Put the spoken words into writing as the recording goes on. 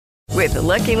With the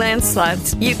Lucky Land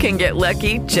Slots, you can get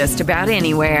lucky just about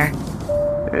anywhere.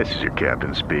 This is your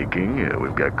captain speaking.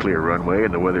 We've got clear runway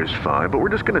and the weather's fine, but we're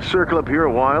just going to circle up here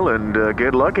a while and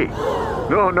get lucky.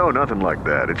 No, nothing like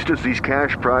that. It's just these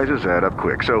cash prizes add up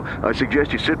quick. So I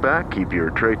suggest you sit back, keep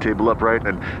your tray table upright,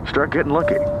 and start getting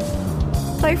lucky.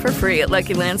 Play for free at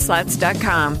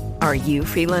LuckyLandSlots.com. Are you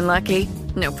feeling lucky?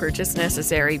 No purchase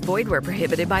necessary. Void where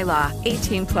prohibited by law.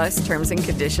 18 plus terms and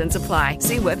conditions apply.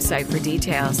 See website for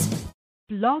details.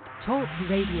 Blog Talk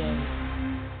Radio.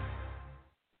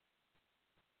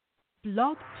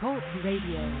 Blog Talk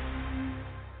Radio.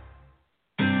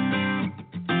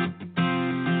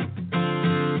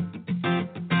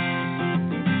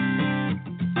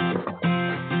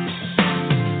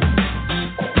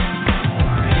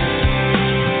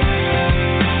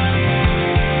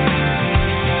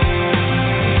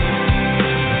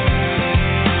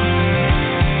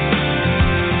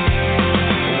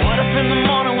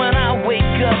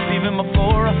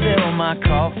 My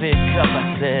coffee cup,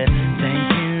 I said,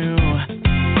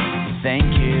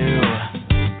 thank you.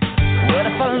 What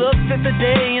if I looked at the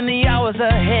day and the hours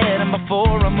ahead, and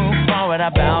before I moved forward,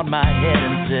 I bowed my head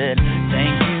and said,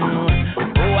 thank you.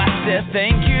 Oh, I said,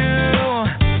 thank you.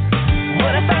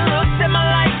 What if I looked at my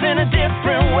life in a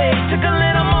different way, took a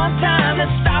little more time to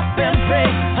stop and pray?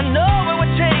 I know it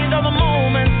would change all the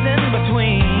moments in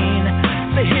between.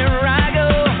 So here I go.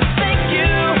 Thank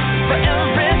you for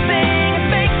everything.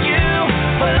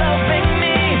 For loving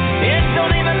me, it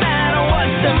don't even matter what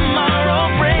tomorrow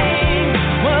brings.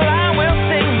 Well, I will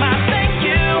sing my thank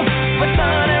you for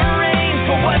sun and rain,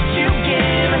 for what you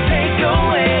give and take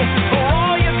away, for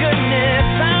all your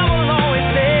goodness. I will always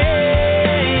say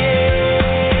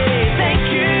thank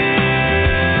you.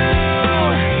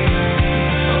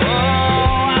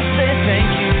 Oh, I say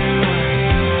thank you.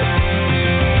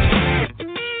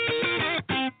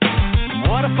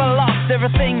 What if I lost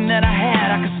everything that I had?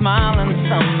 I could smile and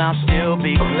somehow still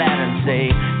be glad and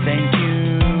say thank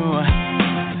you,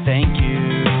 thank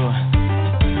you.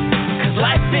 'Cause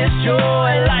life is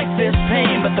joy, life is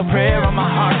pain, but the prayer on my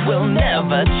heart will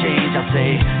never change. I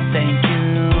say thank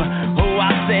you, oh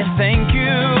I say thank you.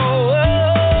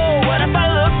 Oh, what if I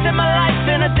looked at my life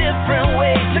in a different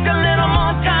way, took a little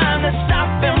more time to stop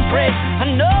and pray? I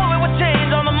know it would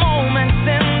change all the moments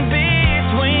in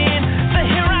between. So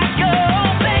here I go,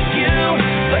 thank you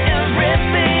for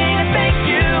everything.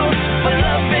 For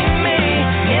loving me,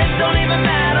 it don't even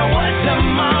matter what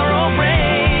tomorrow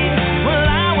brings. Well,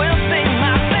 I will sing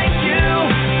my thank you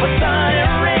for sun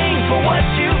and rain, for what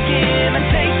you give and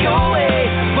take away,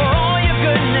 for all your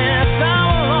goodness. I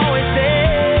will always say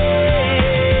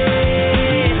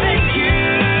thank you.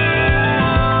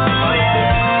 Oh, yeah.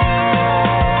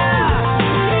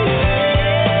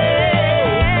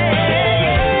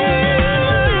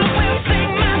 I will sing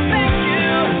my thank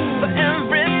you for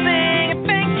everything.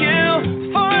 Thank you.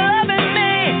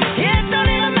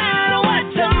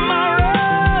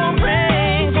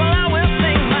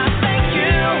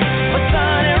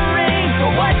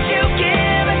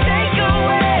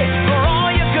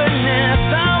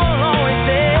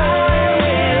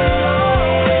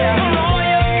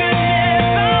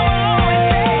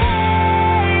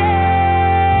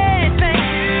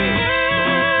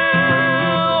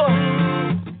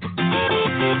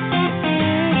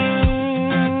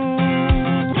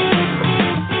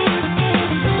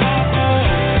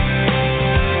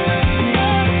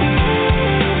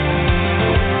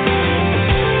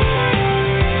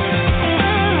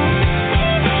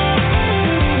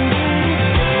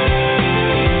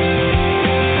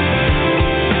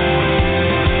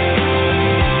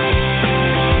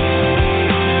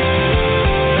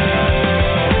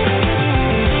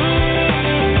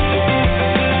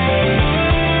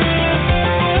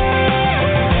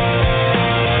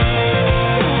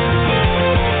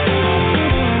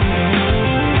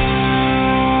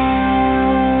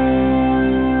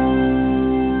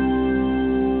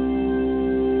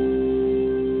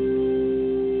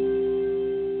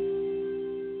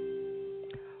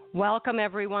 Welcome,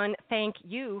 everyone. Thank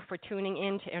you for tuning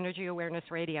in to Energy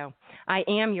Awareness Radio. I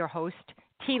am your host,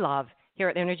 T-Love, here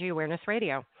at Energy Awareness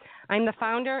Radio. I'm the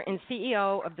founder and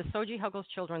CEO of the Soji Huggles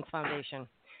Children's Foundation.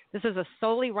 This is a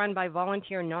solely run by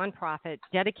volunteer nonprofit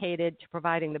dedicated to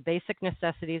providing the basic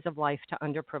necessities of life to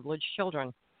underprivileged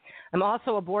children. I'm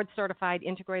also a board-certified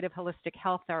integrative holistic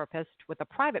health therapist with a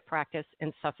private practice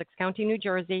in Sussex County, New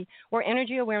Jersey, where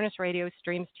Energy Awareness Radio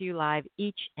streams to you live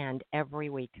each and every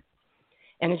week.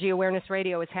 Energy Awareness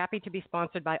Radio is happy to be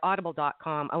sponsored by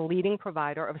audible.com, a leading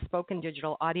provider of spoken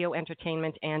digital audio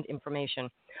entertainment and information.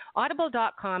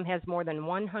 Audible.com has more than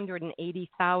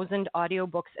 180,000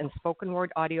 audiobooks and spoken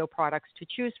word audio products to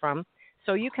choose from,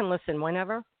 so you can listen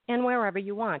whenever and wherever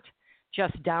you want.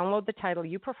 Just download the title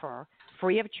you prefer,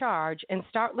 free of charge, and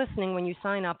start listening when you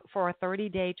sign up for a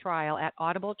 30-day trial at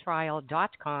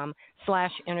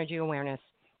audibletrial.com/energyawareness.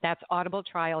 That's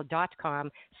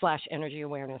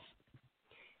audibletrial.com/energyawareness.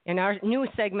 In our new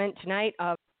segment tonight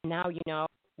of Now You Know,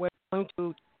 we're going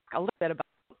to talk a little bit about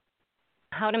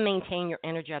how to maintain your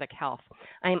energetic health.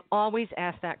 I am always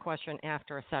asked that question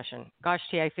after a session. Gosh,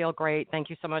 T, I feel great. Thank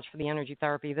you so much for the energy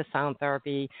therapy, the sound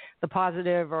therapy, the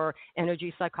positive or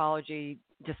energy psychology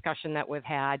discussion that we've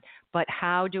had. But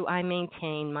how do I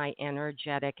maintain my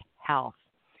energetic health?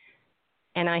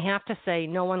 And I have to say,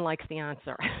 no one likes the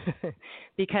answer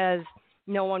because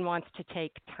no one wants to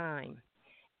take time.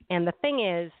 And the thing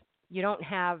is, you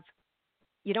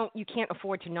can't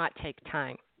afford to not take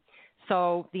time.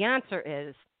 So the answer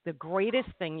is the greatest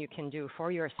thing you can do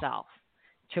for yourself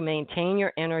to maintain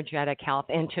your energetic health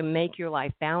and to make your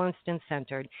life balanced and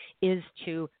centered is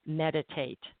to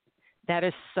meditate. That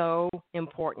is so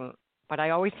important. But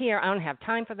I always hear, I don't have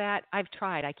time for that. I've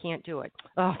tried. I can't do it.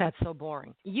 Oh, that's so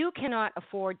boring. You cannot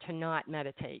afford to not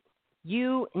meditate.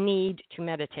 You need to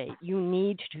meditate. You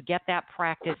need to get that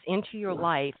practice into your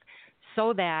life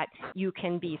so that you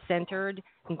can be centered,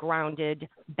 grounded,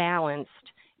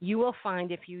 balanced. You will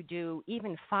find if you do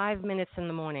even 5 minutes in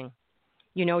the morning,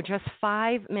 just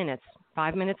 5 minutes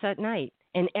at night.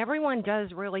 And everyone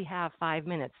does really have 5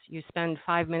 minutes. You spend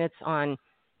 5 minutes on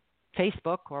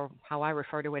Facebook, or how I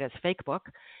refer to it as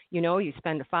Fakebook. You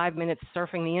spend 5 minutes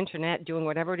surfing the internet, doing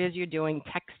whatever it is you're doing,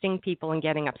 texting people and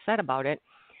getting upset about it.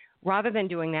 Rather than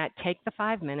doing that, take the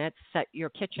 5 minutes, set your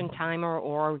kitchen timer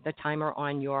or the timer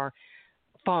on your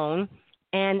phone,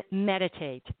 and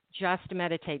meditate. Just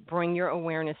meditate. Bring your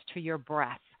awareness to your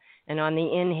breath. And on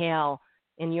the inhale,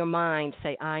 in your mind,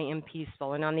 say, I am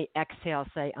peaceful. And on the exhale,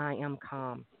 say, I am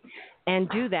calm. And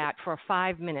do that for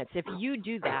 5 minutes. If you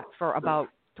do that for about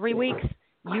 3 weeks,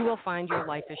 you will find your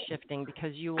life is shifting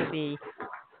because you will be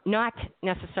not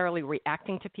necessarily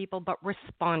reacting to people, but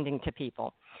responding to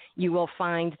people. You will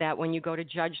find that when you go to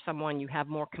judge someone, you have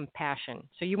more compassion.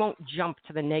 So you won't jump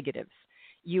to the negatives.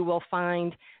 You will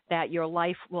find that your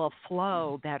life will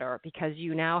flow better because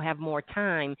you now have more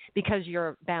time because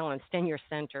you're balanced and you're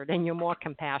centered and you're more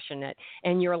compassionate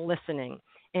and you're listening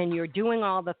and you're doing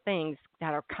all the things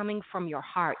that are coming from your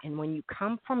heart. And when you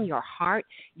come from your heart,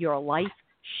 your life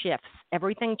shifts.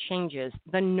 Everything changes.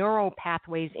 The neural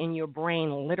pathways in your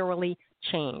brain literally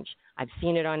change. I've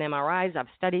seen it on MRIs. I've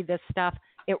studied this stuff.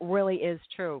 It really is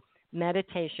true.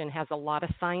 Meditation has a lot of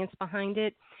science behind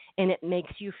it, and it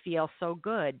makes you feel so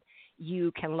good.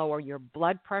 You can lower your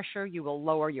blood pressure. You will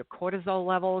lower your cortisol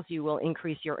levels. You will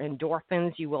increase your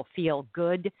endorphins. You will feel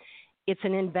good. It's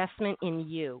an investment in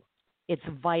you. It's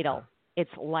vital.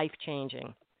 It's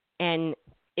life-changing. And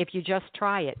if you just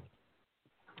try it,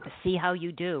 see how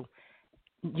you do,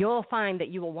 you'll find that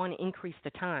you will want to increase the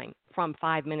time from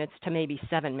 5 minutes to maybe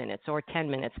 7 minutes or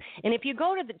 10 minutes. And if you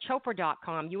go to the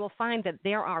Chopra.com, you will find that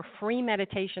there are free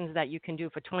meditations that you can do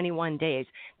for 21 days.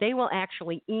 They will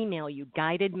actually email you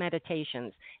guided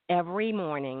meditations every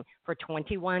morning for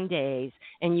 21 days,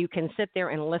 and you can sit there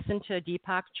and listen to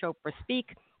Deepak Chopra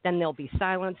speak. Then there'll be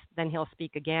silence. Then he'll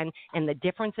speak again. And the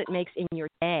difference it makes in your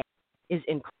day is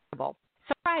incredible.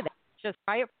 So try that. Just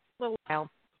try it for a little while.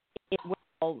 It will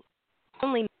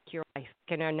only make your life.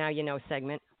 In our Now You Know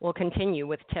segment, we'll continue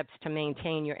with tips to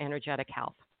maintain your energetic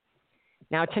health.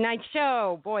 Now, tonight's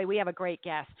show, boy, we have a great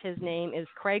guest. His name is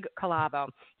Craig Kolavo.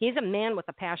 He's a man with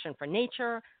a passion for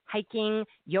nature, hiking,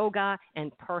 yoga,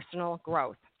 and personal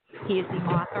growth. He is the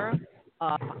author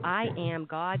of I Am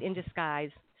God in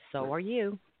Disguise, So Are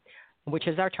You, which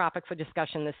is our topic for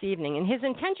discussion this evening. And his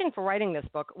intention for writing this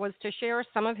book was to share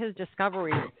some of his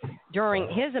discoveries during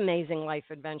his amazing life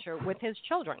adventure with his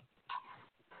children.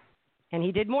 And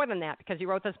he did more than that because he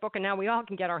wrote this book, and now we all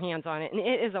can get our hands on it. And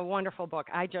it is a wonderful book.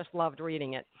 I just loved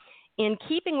reading it. In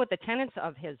keeping with the tenets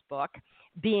of his book,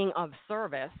 being of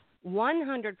service,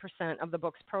 100% of the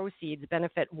book's proceeds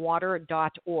benefit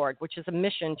water.org, which is a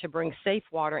mission to bring safe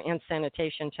water and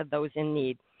sanitation to those in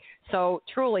need. So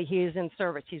truly, he is in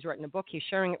service. He's written a book. He's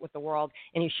sharing it with the world,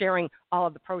 and he's sharing all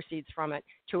of the proceeds from it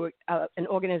to an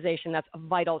organization that's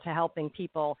vital to helping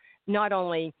people not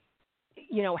only,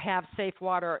 have safe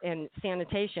water and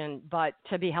sanitation, but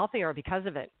to be healthier because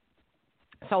of it.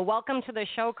 So welcome to the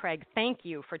show, Craig. Thank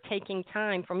you for taking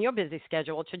time from your busy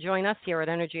schedule to join us here at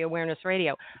Energy Awareness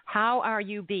Radio. How are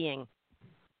you being?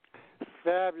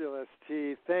 Fabulous,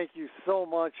 T. Thank you so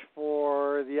much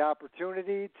for the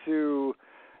opportunity to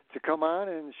come on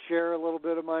and share a little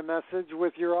bit of my message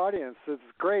with your audience. It's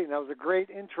great. And that was a great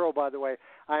intro, by the way.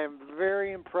 I am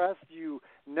very impressed. You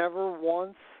never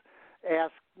once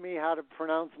asked me how to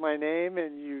pronounce my name,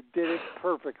 and you did it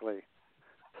perfectly.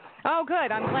 Oh,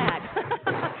 good. I'm glad.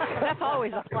 That's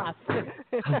always a plus.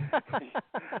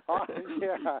 Oh,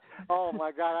 yeah. Oh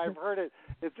my God, I've heard it.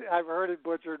 I've heard it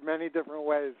butchered many different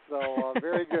ways. So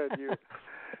very good. You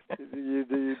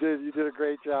did a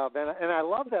great job, and I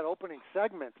love that opening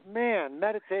segment. Man,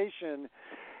 meditation.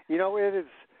 You know, it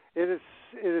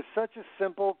is such a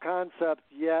simple concept,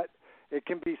 yet it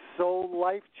can be so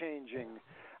life changing.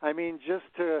 I mean, just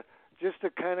to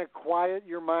kind of quiet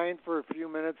your mind for a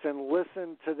few minutes and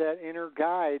listen to that inner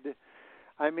guide.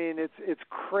 I mean, it's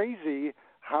crazy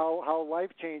how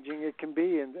life-changing it can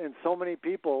be, and so many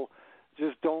people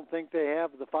just don't think they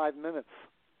have the 5 minutes.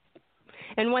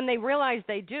 And when they realize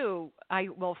they do, I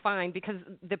will find, because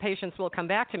the patients will come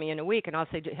back to me in a week, and I'll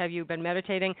say, have you been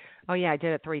meditating? Oh, yeah, I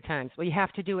did it 3 times. Well, you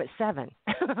have to do it 7.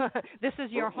 This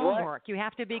is your homework. You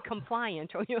have to be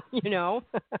compliant, or you know.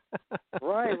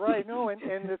 Right. No,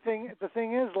 and the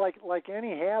thing is, like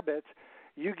any habit,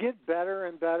 you get better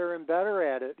and better and better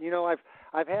at it. You know,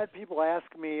 I've had people ask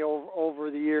me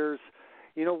over the years,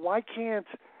 you know, why can't,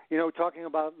 you know, talking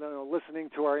about listening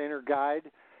to our inner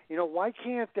guide, you know, why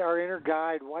can't our inner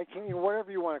guide, why can't, you know, whatever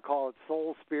you want to call it,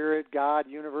 soul, spirit, God,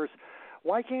 universe,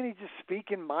 why can't he just speak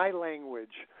in my language?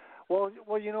 Well,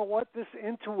 you know what? This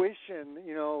intuition,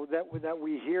 you know, that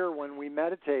we hear when we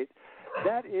meditate,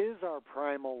 that is our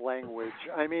primal language.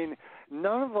 I mean,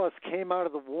 none of us came out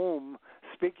of the womb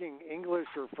speaking English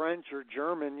or French or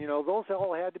German. You know, those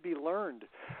all had to be learned.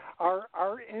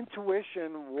 Our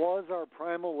intuition was our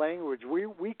primal language.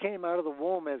 We came out of the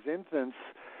womb as infants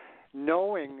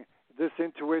knowing this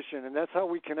intuition, and that's how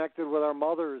we connected with our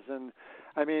mothers. And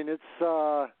I mean,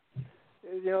 it's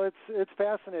you know, it's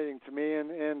fascinating to me,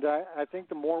 and I think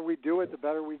the more we do it, the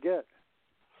better we get.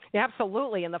 Yeah,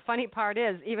 absolutely. And the funny part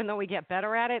is, even though we get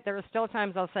better at it, there are still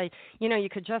times I'll say, you know, you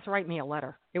could just write me a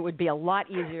letter. It would be a lot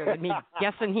easier than me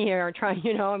guessing here or trying,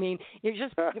 you know, I mean, you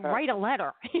just write a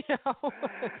letter, you know.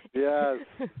 Yes.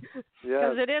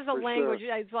 Because it is a language.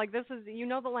 Sure. It's like, this is, you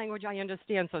know, the language I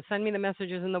understand, so send me the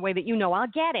messages in the way that you know I'll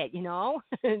get it, you know.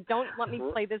 Don't let me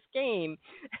play this game,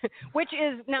 which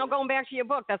is, now going back to your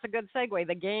book, that's a good segue,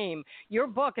 the game. Your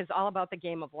book is all about the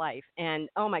game of life. And,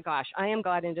 oh, my gosh, I am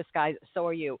God in disguise, so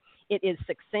are you. It is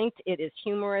succinct. It is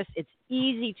humorous. It's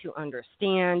easy to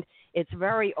understand. It's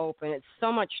very open. It's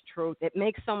so much truth. It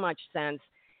makes so much sense.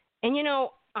 And, you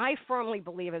know, I firmly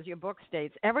believe, as your book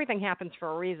states, everything happens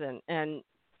for a reason. And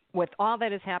with all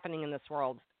that is happening in this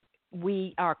world,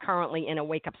 we are currently in a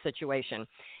wake-up situation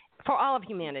for all of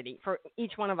humanity, for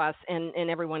each one of us and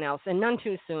everyone else, and none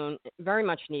too soon, very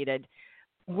much needed.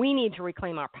 We need to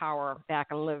reclaim our power back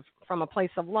and live from a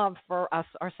place of love for us,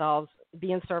 ourselves,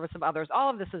 be in service of others. All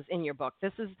of this is in your book.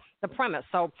 This is the premise.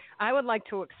 So I would like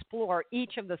to explore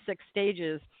each of the 6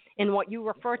 stages in what you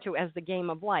refer to as the game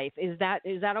of life. Is that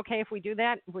okay if we do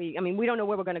that? We don't know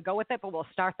where we're going to go with it, but we'll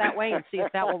start that way and see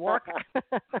if that will work.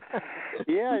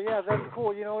 Yeah, that's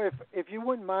cool. You know, if you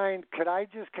wouldn't mind, could I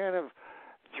just kind of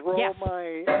throw Yes.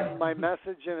 my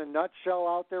message in a nutshell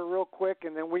out there real quick,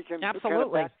 and then we can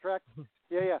Absolutely. kind of backtrack?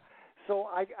 Yeah. So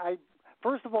I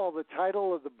first of all, the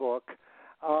title of the book,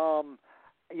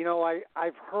 you know,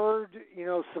 I've heard, you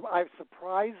know, I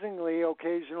surprisingly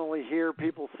occasionally hear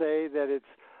people say that it's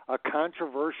a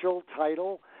controversial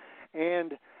title,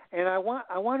 and I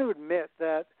want to admit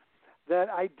that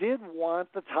I did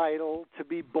want the title to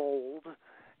be bold,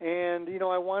 and you know,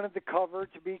 I wanted the cover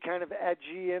to be kind of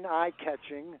edgy and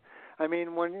eye-catching. I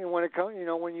mean, when it comes, you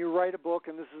know, when you write a book,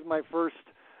 and this is my first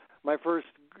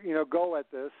you know, go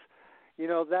at this, you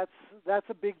know, that's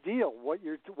a big deal. What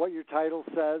your title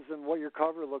says and what your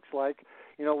cover looks like.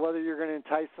 You know, whether you're going to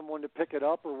entice someone to pick it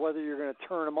up or whether you're going to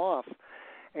turn them off.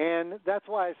 And that's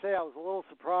why I say I was a little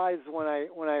surprised when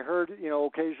I heard, you know,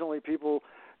 occasionally people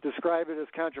describe it as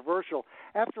controversial.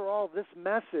 After all, this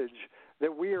message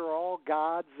that we are all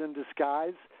gods in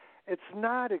disguise, it's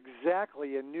not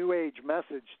exactly a New Age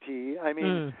message, T. I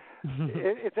mean,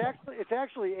 it's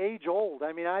actually age old.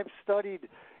 I mean, I've studied,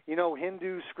 you know,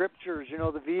 Hindu scriptures. You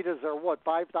know, the Vedas are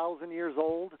 5,000 years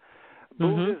old.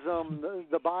 Buddhism,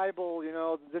 the Bible, you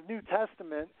know, the New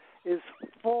Testament is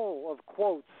full of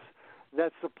quotes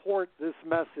that support this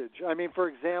message. I mean, for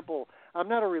example, I'm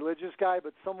not a religious guy,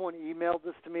 but someone emailed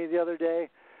this to me the other day.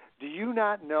 Do you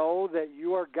not know that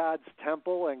you are God's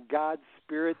temple and God's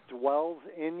Spirit dwells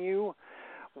in you?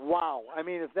 Wow. I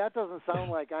mean, if that doesn't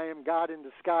sound like I am God in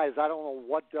disguise, I don't know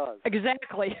what does.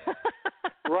 Exactly.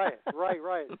 Right.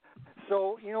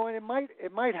 So, and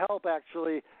it might help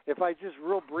actually if I just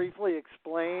real briefly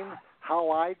explain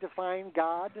how I define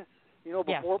God,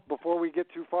 before we get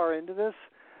too far into this.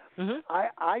 Mm-hmm.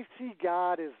 I see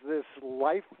God as this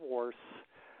life force,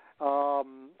 a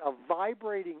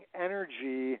vibrating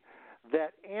energy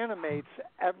that animates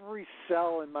every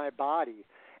cell in my body.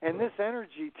 And this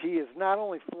energy, T, is not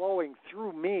only flowing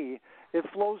through me, it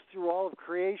flows through all of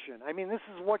creation. I mean, this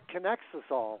is what connects us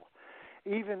all.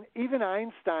 Even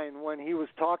Einstein, when he was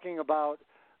talking about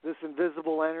this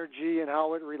invisible energy and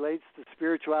how it relates to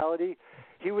spirituality,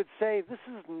 he would say, this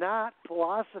is not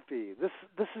philosophy. This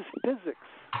is physics.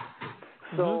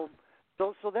 So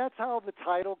that's how the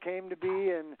title came to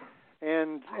be,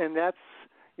 and that's,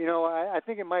 I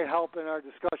think it might help in our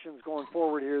discussions going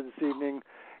forward here this evening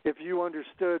if you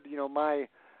understood,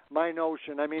 my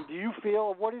notion. I mean, do you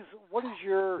feel, what is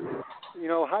your,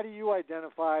 how do you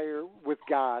identify with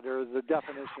God, or the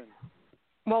definition?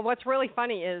 Well, what's really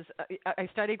funny is I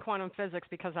studied quantum physics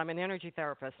because I'm an energy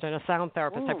therapist and a sound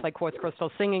therapist. I play quartz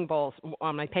crystal singing bowls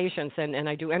on my patients, and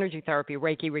I do energy therapy,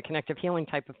 Reiki, reconnective healing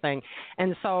type of thing.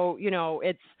 And so,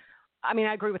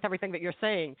 I agree with everything that you're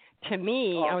saying. To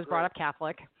me, I was brought up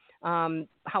Catholic.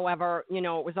 However, it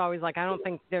was always like, I don't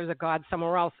think there's a God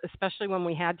somewhere else, especially when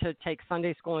we had to take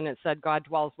Sunday school and it said God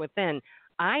dwells within.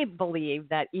 I believe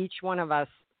that each one of us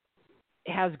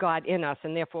has God in us,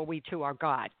 and therefore we too are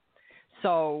God.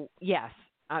 So, yes,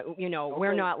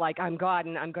 we're not like, I'm God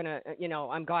and I'm going to,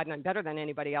 I'm God and I'm better than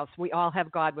anybody else. We all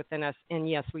have God within us, and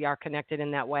yes, we are connected in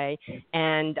that way.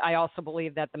 And I also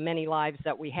believe that the many lives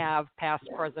that we have, past,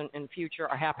 present, and future,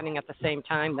 are happening at the same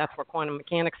time. That's where quantum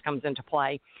mechanics comes into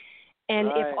play. And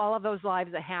if all of those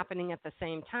lives are happening at the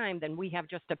same time, then we have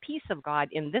just a piece of God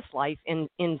in this life and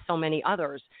in so many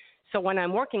others. So when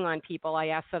I'm working on people, I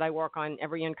ask that I work on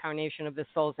every incarnation of this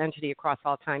soul's entity across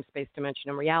all time, space, dimension,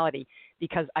 and reality,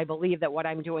 because I believe that what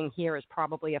I'm doing here is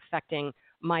probably affecting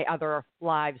my other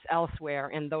lives elsewhere,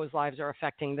 and those lives are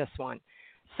affecting this one.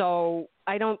 So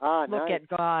I don't look at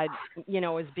God,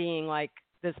 as being like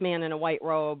this man in a white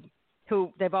robe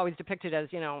who they've always depicted as,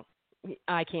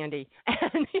 eye candy.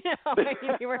 And,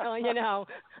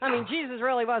 Jesus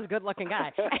really was a good-looking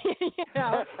guy. It's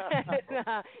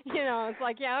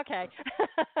like, yeah, okay.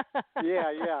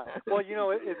 Yeah. Well,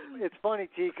 it's funny,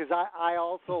 T, because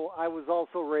I was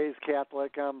also raised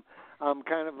Catholic. I'm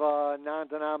kind of a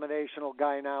non-denominational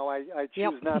guy now. I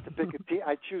choose not to pick a team.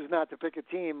 I choose not to pick a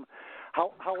team.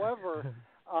 However,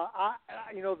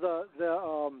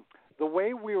 the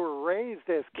way we were raised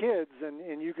as kids,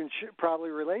 and you can probably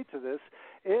relate to this,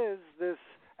 is this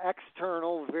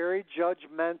external, very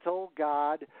judgmental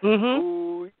God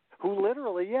who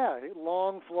literally,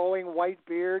 long flowing white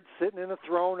beard, sitting in a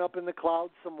throne up in the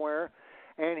clouds somewhere,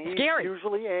 and he's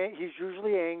usually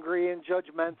angry and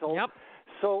judgmental. Yep.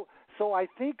 So I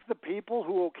think the people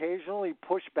who occasionally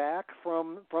push back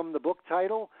from the book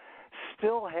title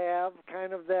still have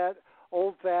kind of that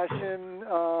old-fashioned,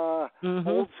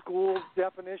 old-school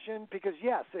definition. Because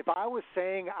yes, if I was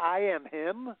saying I am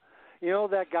him,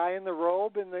 that guy in the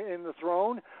robe in the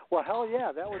throne, well, hell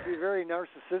yeah, that would be very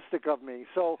narcissistic of me.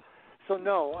 So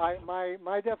no,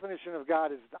 my definition of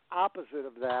God is the opposite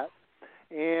of that.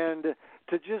 And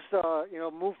to just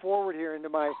move forward here into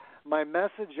my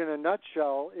message in a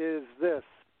nutshell is this: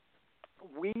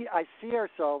 I see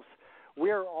ourselves. We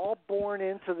are all born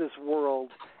into this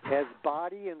world as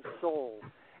body and soul,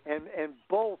 and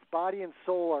both body and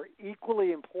soul are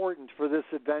equally important for this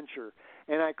adventure.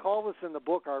 And I call this in the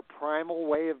book our primal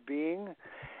way of being.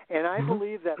 And I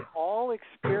believe that all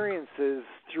experiences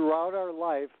throughout our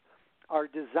life are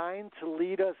designed to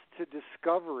lead us to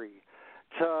discovery,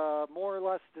 to more or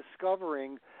less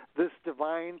discovering this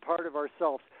divine part of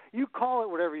ourselves. You call it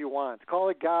whatever you want. Call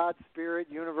it God, spirit,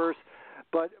 universe.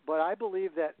 But I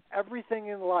believe that everything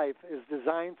in life is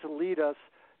designed to lead us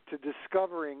to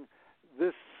discovering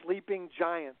this sleeping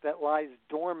giant that lies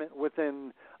dormant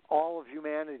within all of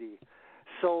humanity.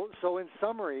 So in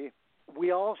summary,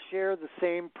 we all share the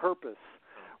same purpose,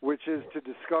 which is to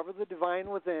discover the divine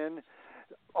within.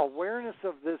 Awareness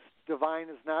of this divine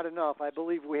is not enough. I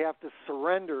believe we have to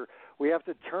surrender. We have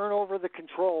to turn over the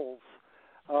controls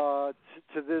to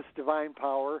this divine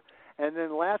power. And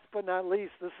then last but not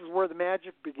least, this is where the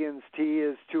magic begins, T,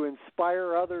 is to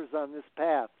inspire others on this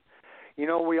path.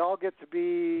 We all get to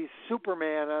be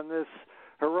Superman on this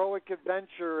heroic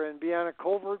adventure and be on a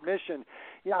covert mission.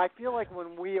 Yeah, I feel like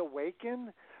when we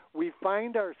awaken, we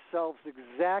find ourselves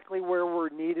exactly where we're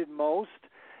needed most,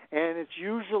 and it's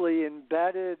usually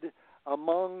embedded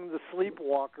among the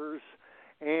sleepwalkers.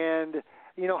 And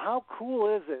how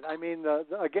cool is it? I mean,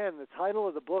 again, the title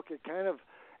of the book, it kind of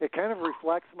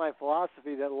reflects my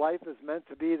philosophy that life is meant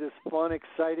to be this fun,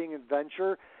 exciting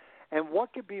adventure. And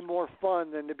what could be more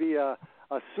fun than to be a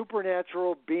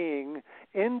supernatural being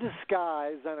in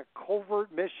disguise on a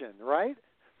covert mission, right?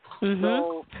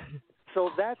 Mm-hmm. So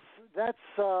that's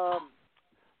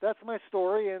my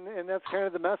story, and that's kind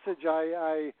of the message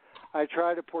I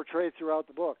try to portray throughout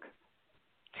the book.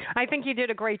 I think you did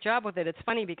a great job with it. It's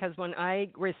funny because when I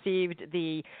received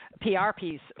the PR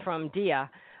piece from Dia,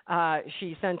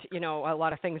 she sent, a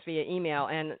lot of things via email,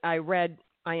 and I read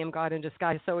I Am God in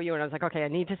Disguise, So Are You, and I was like, okay, I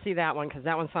need to see that one because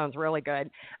that one sounds really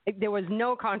good. There was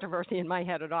no controversy in my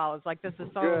head at all. It's like, this is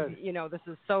so, good. This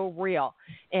is so real.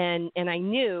 And I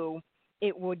knew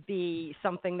it would be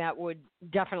something that would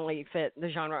definitely fit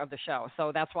the genre of the show.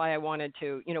 So that's why I wanted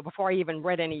to, before I even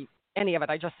read any of it,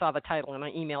 I just saw the title and I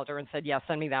emailed her and said, yeah,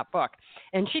 send me that book.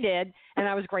 And she did, and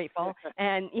I was grateful.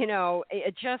 And,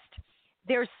 it just,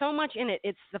 there's so much in it.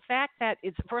 It's the fact that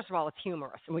it's, first of all, it's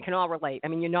humorous, and we can all relate. I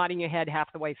mean, you're nodding your head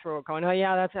half the way through it going, oh,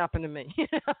 yeah, that's happened to me.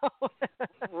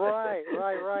 Right.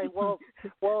 Well,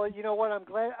 you know what?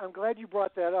 I'm glad you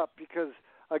brought that up because,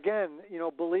 again,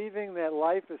 believing that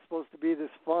life is supposed to be this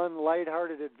fun,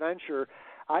 lighthearted adventure,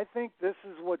 I think this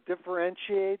is what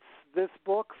differentiates this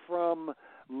book from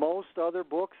most other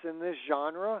books in this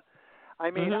genre.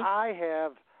 I mean,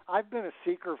 Mm-hmm. I've been a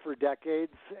seeker for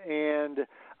decades, and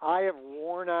I have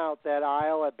worn out that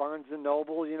aisle at Barnes and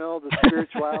Noble, the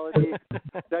spirituality,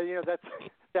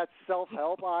 that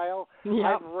self-help aisle.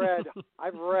 Yep.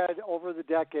 I've read over the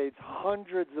decades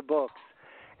hundreds of books.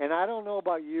 And I don't know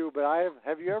about you, but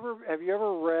have you ever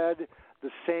read the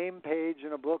same page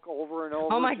in a book over and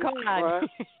over? Oh my God.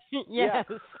 Yes.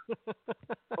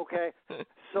 Okay.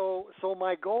 So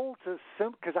my goal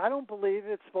because I don't believe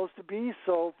it's supposed to be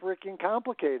so freaking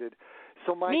complicated.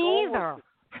 So my goal was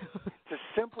to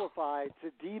simplify,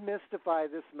 to demystify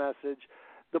this message.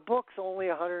 The book's only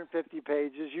 150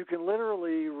 pages. You can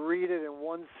literally read it in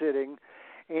one sitting.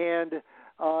 And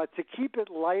to keep it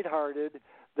lighthearted,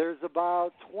 there's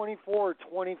about 24 or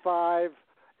 25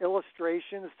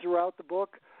 illustrations throughout the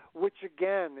book, which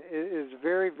again is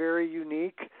very, very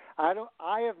unique.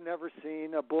 I have never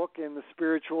seen a book in the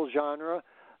spiritual genre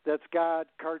that's got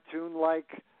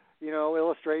cartoon-like,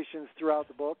 illustrations throughout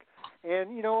the book.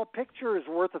 And, a picture is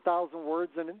worth 1,000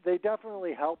 words, and they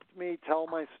definitely helped me tell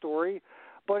my story.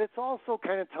 But it's also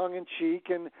kind of tongue-in-cheek,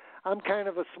 and I'm kind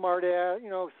of a smart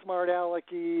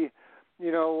alecky,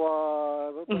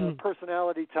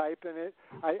 personality type, and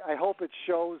I hope it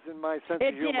shows in my sense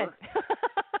of humor. It did.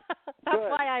 That's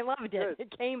Good. why I loved it. Good.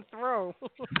 It came through.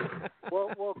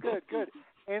 Well, good.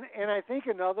 And I think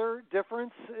another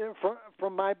difference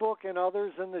from my book and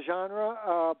others in the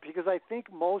genre, because I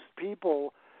think most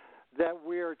people that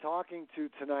we are talking to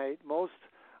tonight,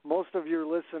 most of your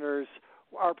listeners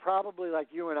are probably like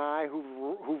you and I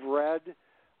who've read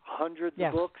hundreds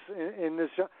of books in this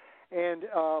genre. And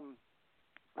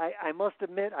I must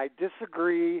admit I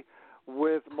disagree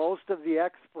with most of the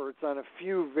experts on a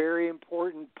few very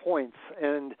important points.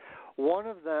 And one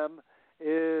of them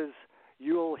is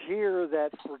you'll hear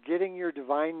that forgetting your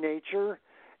divine nature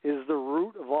is the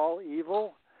root of all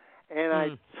evil. And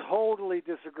I totally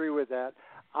disagree with that.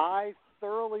 I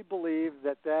thoroughly believe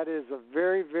that is a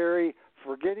very, very,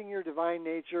 forgetting your divine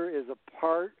nature is a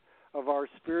part of our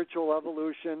spiritual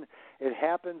evolution. It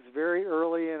happens very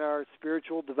early in our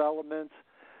spiritual development.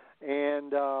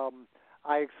 And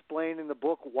I explain in the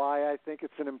book why I think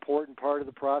it's an important part of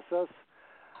the process.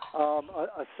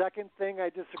 A second thing I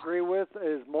disagree with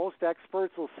is most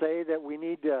experts will say that we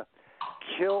need to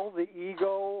kill the ego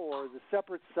or the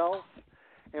separate self,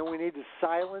 and we need to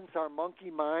silence our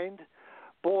monkey mind.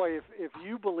 Boy, if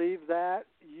you believe that,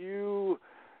 you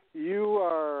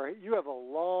have a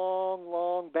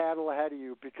long battle ahead of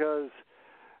you because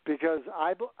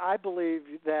I believe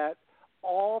that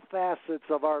all facets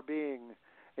of our being,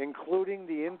 including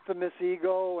the infamous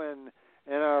ego and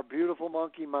our beautiful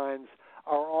monkey minds,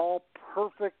 are all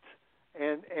perfect,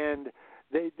 and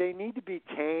they need to be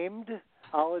tamed,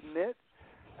 I'll admit.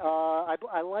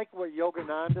 I like what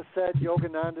Yogananda said.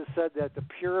 Yogananda said that the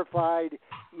purified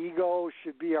ego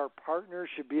should be our partner,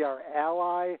 should be our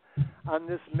ally on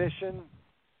this mission.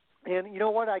 And you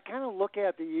know what? I kind of look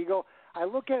at the ego, I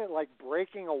look at it like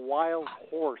breaking a wild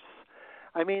horse.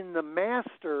 I mean, the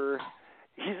master,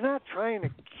 he's not trying to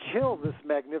kill this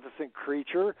magnificent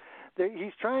creature.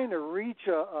 He's trying to reach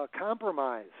a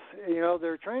compromise.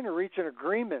 They're trying to reach an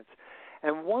agreement.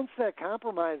 And once that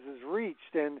compromise is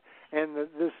reached and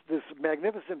this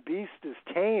magnificent beast is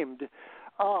tamed,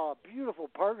 a beautiful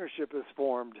partnership is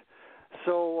formed.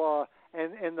 So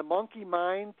And the monkey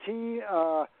mind,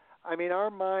 I mean, our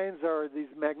minds are these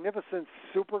magnificent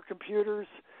supercomputers,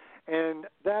 and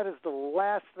that is the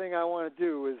last thing I want to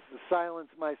do is to silence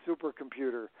my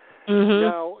supercomputer.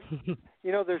 Mm-hmm.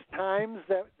 Now, there's times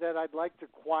that I'd like to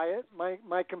quiet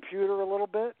my computer a little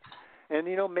bit, and,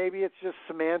 maybe it's just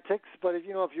semantics, but if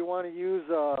you want to use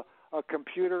a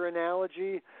computer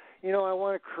analogy, I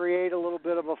want to create a little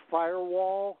bit of a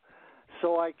firewall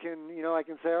so I can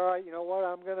say, all right, you know what,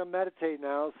 I'm going to meditate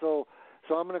now, so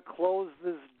I'm going to close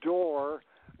this door,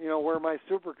 where my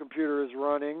supercomputer is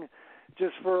running,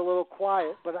 just for a little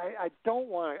quiet. But I don't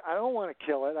want to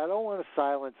kill it. I don't want to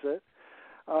silence it.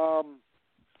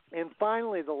 And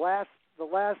finally, the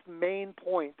last main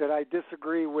point that I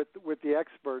disagree with the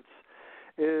experts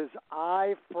is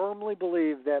I firmly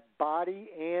believe that body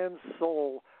and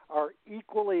soul are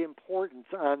equally important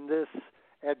on this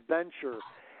adventure.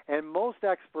 And most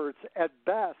experts, at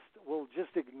best, will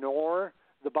just ignore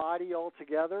the body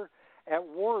altogether. At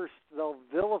worst, they'll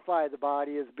vilify the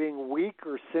body as being weak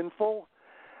or sinful.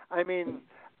 I mean,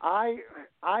 I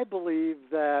believe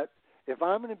that if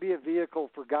I'm going to be a vehicle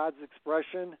for God's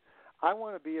expression, I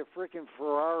want to be a freaking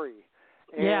Ferrari.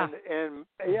 And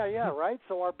right?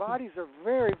 So our bodies are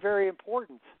very, very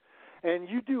important. And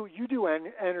you do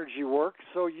energy work,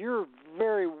 so you're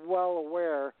very well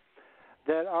aware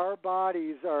that our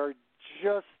bodies are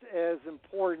just as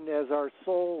important as our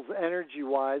souls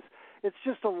energy-wise. It's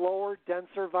just a lower,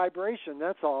 denser vibration,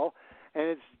 that's all. And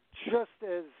it's just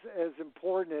as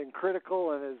important and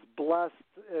critical and as blessed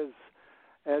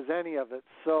as any of it.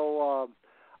 So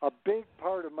a big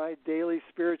part of my daily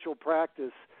spiritual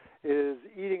practice is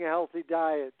eating a healthy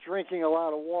diet, drinking a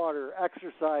lot of water,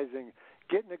 exercising,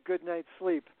 getting a good night's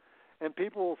sleep. And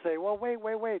people will say, well,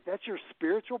 wait, that's your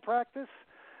spiritual practice?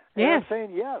 And I'm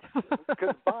saying yes,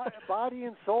 because body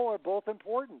and soul are both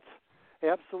important.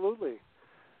 Absolutely.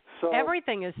 So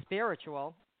everything is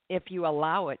spiritual if you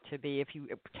allow it to be, if you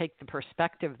take the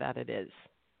perspective that it is.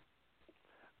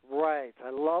 Right.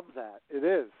 I love that. It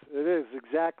is,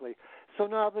 exactly. So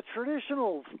now the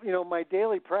traditional, my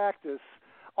daily practice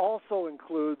also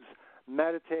includes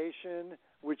meditation,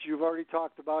 which you've already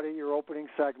talked about in your opening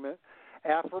segment,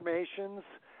 affirmations.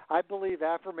 I believe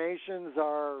affirmations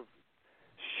are,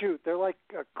 they're like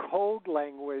a code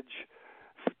language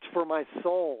for my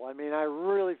soul. I mean, I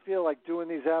really feel like doing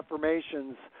these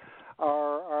affirmations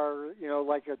are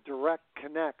like a direct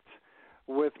connect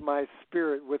with my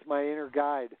spirit, with my inner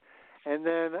guide. And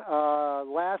then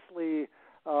lastly,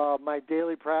 my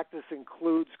daily practice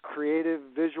includes creative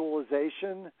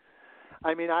visualization.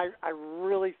 I mean, I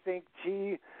really think,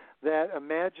 T, that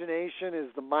imagination is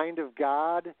the mind of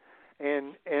God,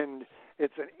 and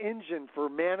it's an engine for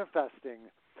manifesting.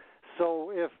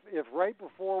 So if right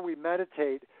before we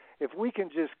meditate, if we can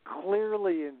just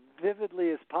clearly and vividly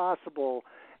as possible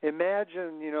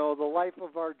imagine, the life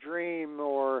of our dream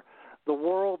or the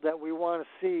world that we want to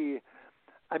see,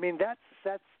 I mean, that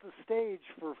sets the stage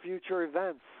for future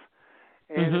events.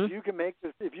 And if you can make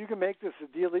this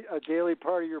a daily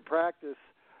part of your practice,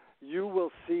 you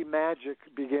will see magic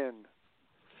begin.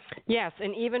 Yes,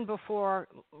 and even before,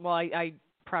 I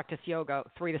practice yoga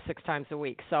 3 to 6 times a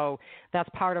week, so that's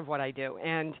part of what I do.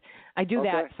 And I do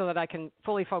that so that I can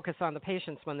fully focus on the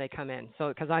patients when they come in. So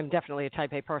because I'm definitely a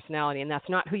type A personality, and that's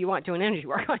not who you want doing energy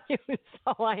work on you.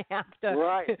 So I have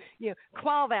to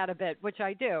quell that a bit, which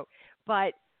I do.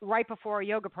 But right before a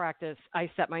yoga practice, I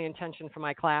set my intention for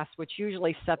my class, which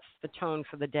usually sets the tone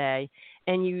for the day.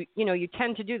 And you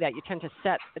tend to do that. You tend to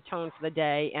set the tone for the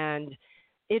day, and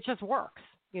it just works.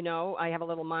 I have a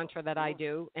little mantra that I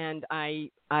do, and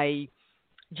I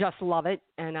just love it,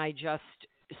 and I just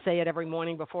say it every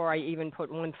morning before I even put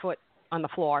one foot on the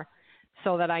floor,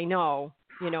 so that I know,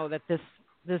 that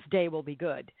this day will be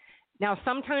good. Now,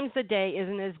 sometimes the day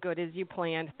isn't as good as you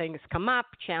planned. Things come up,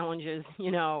 challenges,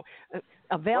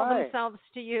 avail themselves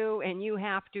to you, and you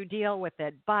have to deal with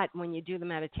it. But when you do the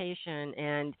meditation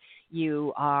and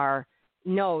you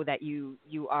know that you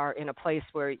are in a place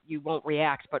where you won't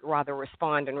react, but rather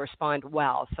respond and respond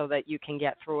well, so that you can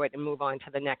get through it and move on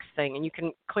to the next thing. And you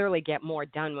can clearly get more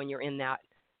done when you're in that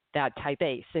type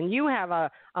ace. And you have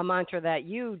a mantra that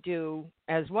you do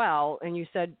as well. And you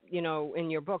said, in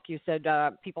your book, you said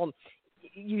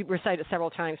you recite it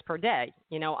several times per day.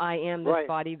 I am this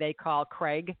body they call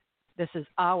Craig. This is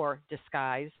our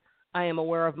disguise. I am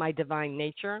aware of my divine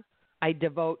nature. I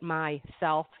devote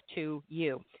myself to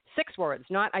you. 6 words,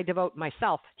 not I devote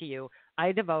myself to you.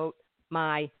 I devote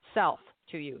myself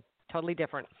to you. Totally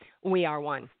different. We are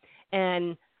one.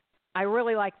 And I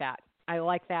really like that. I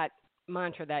like that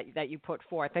mantra that you put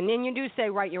forth. And then you do say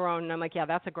write your own. And I'm like, yeah,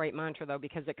 that's a great mantra, though,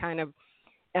 because it kind of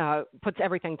puts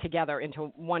everything together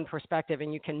into one perspective,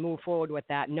 and you can move forward with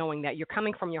that, knowing that you're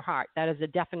coming from your heart. That is a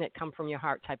definite come from your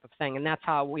heart type of thing, and that's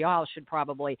how we all should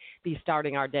probably be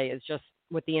starting our day, is just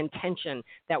with the intention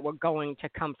that we're going to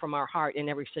come from our heart in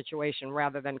every situation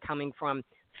rather than coming from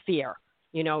fear.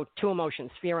 Two emotions,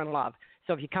 fear and love.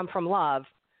 So if you come from love,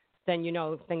 then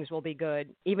things will be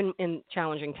good, even in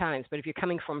challenging times. But if you're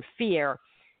coming from fear,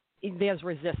 there's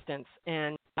resistance,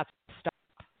 and that's stuff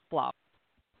flow.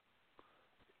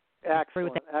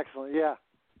 Excellent. Yeah,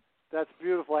 that's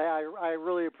beautiful. I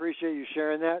really appreciate you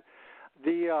sharing that.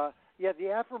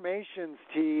 The affirmations,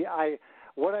 T.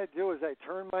 What I do is I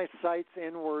turn my sights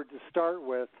inward to start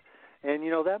with, and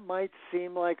that might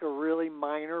seem like a really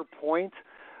minor point,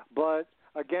 but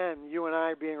again, you and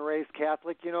I, being raised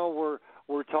Catholic,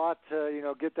 we're taught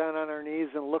to get down on our knees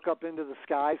and look up into the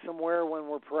sky somewhere when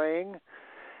we're praying.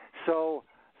 So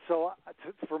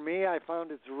for me, I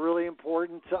found it's really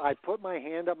important I put my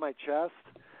hand on my chest,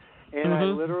 and I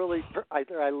literally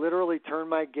turn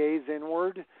my gaze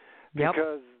inward,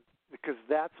 because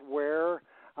that's where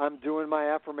I'm doing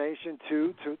my affirmation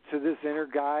to this inner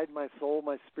guide, my soul,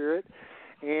 my spirit,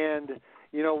 and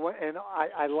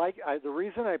the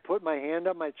reason I put my hand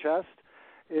on my chest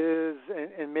is,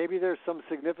 and maybe there's some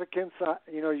significance.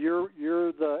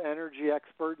 You're the energy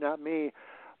expert, not me,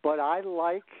 but I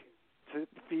like to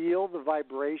feel the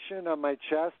vibration on my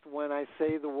chest when I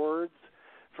say the words.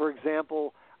 For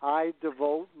example, I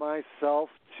devote myself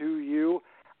to you.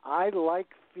 I like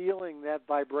feeling that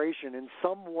vibration. In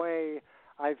some way,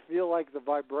 I feel like the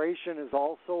vibration is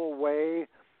also a way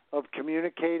of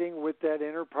communicating with that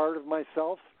inner part of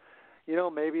myself.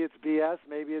 Maybe it's BS,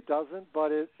 maybe it doesn't,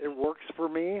 but it works for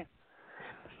me.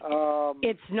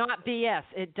 It's not BS.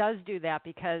 It does do that,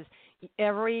 because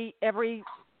every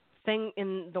thing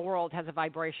in the world has a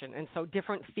vibration, and so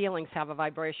different feelings have a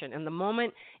vibration. And the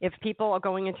moment, if people are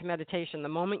going into meditation, the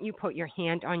moment you put your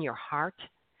hand on your heart,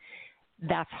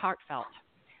 that's heartfelt.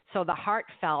 So the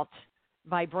heartfelt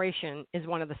vibration is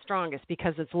one of the strongest,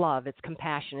 because it's love, it's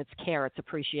compassion, it's care, it's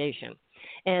appreciation.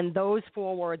 And those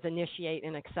 4 words initiate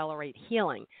and accelerate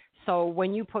healing. So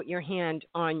when you put your hand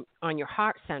on your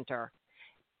heart center,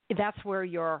 that's where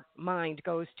your mind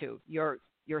goes to. Your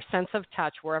sense of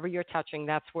touch, wherever you're touching,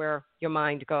 that's where your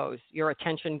mind goes. Your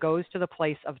attention goes to the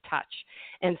place of touch.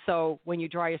 And so when you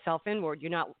draw yourself inward,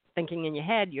 you're not thinking in your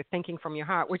head, you're thinking from your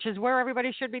heart, which is where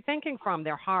everybody should be thinking from,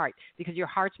 their heart, because your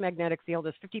heart's magnetic field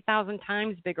is 50,000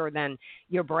 times bigger than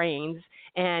your brain's,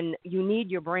 and you need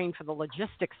your brain for the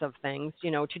logistics of things,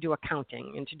 to do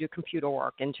accounting and to do computer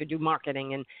work and to do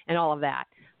marketing and all of that.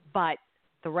 But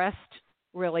the rest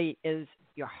really is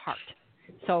your heart.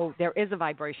 So there is a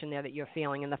vibration there that you're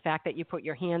feeling, and the fact that you put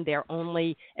your hand there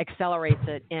only accelerates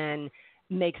it and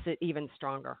makes it even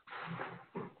stronger.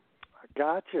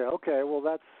 Gotcha. Okay.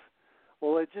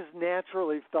 Well, it just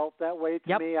naturally felt that way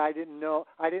to me. I didn't know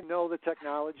the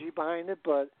technology behind it,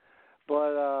 but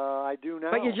I do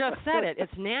now. But you just said it.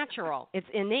 It's natural. It's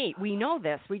innate. We know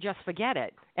this. We just forget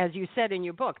it. As you said in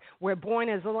your book, we're born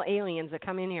as little aliens that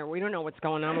come in here. We don't know what's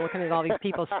going on. We're looking at all these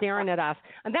people staring at us.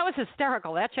 And that was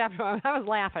hysterical. That chapter, I was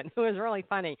laughing. It was really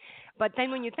funny. But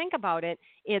then when you think about it,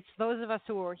 it's those of us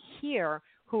who are here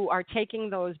who are taking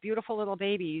those beautiful little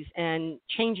babies and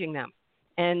changing them.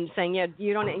 And saying,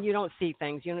 you don't see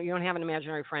things. You don't have an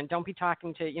imaginary friend. Don't be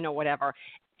talking to, whatever.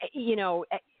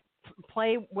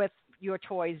 Play with your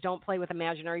toys. Don't play with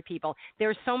imaginary people.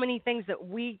 There's so many things that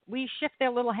we shift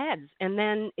their little heads, and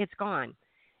then it's gone.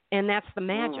 And that's the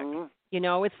magic.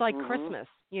 Mm-hmm. It's like Christmas.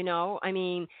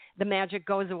 The magic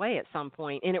goes away at some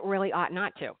point, and it really ought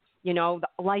not to.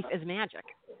 Life is magic.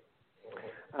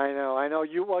 I know.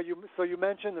 You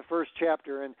mentioned the first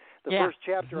chapter, and the first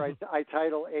chapter I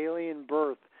title Alien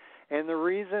Birth. And the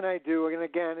reason I do, and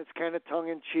again, it's kind of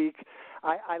tongue-in-cheek,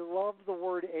 I love the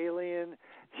word alien.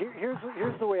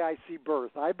 Here's the way I see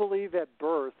birth. I believe at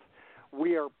birth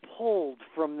we are pulled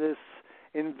from this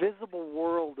invisible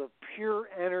world of pure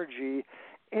energy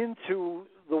into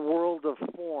the world of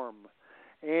form.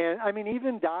 And,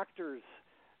 even doctors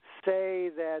say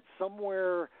that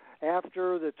somewhere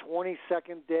after the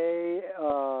 22nd day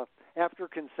after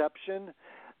conception,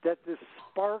 that this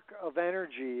spark of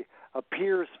energy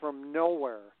appears from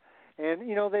nowhere. And,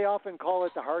 they often call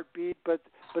it the heartbeat, but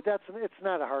it's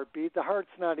not a heartbeat. The heart's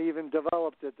not even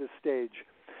developed at this stage.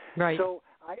 Right. So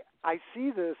I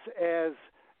see this as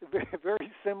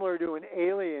very similar to an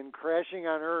alien crashing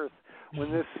on Earth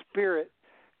when this spirit,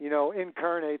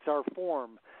 incarnates our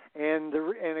form. And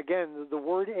again, the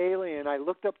word alien, I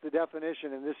looked up the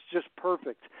definition, and this is just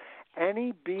perfect.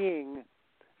 Any being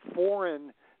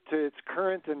foreign to its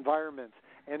current environment,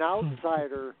 an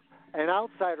outsider an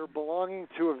outsider belonging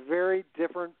to a very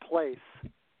different place.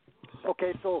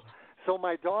 Okay, so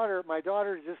my daughter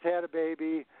just had a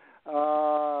baby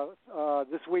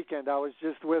this weekend. I was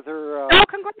just with her. Oh,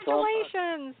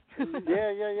 congratulations!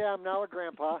 Yeah. I'm now a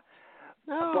grandpa.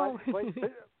 Oh.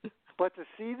 But to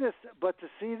see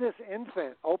this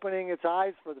infant opening its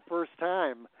eyes for the first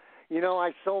time,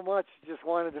 I so much just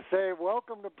wanted to say,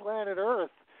 "Welcome to planet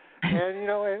Earth,"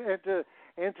 and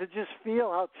and to just feel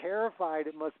how terrified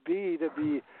it must be to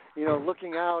be,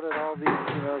 looking out at all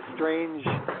these, strange,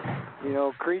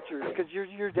 creatures, because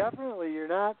you're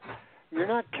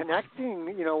not connecting,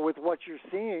 with what you're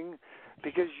seeing,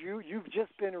 because you've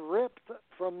just been ripped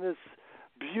from this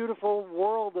beautiful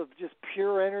world of just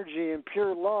pure energy and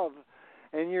pure love,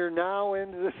 and you're now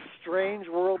into this strange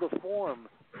world of form.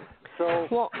 So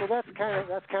that's kind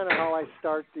of how I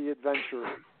start the adventure.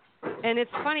 And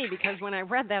it's funny because when I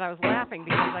read that, I was laughing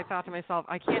because I thought to myself,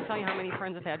 I can't tell you how many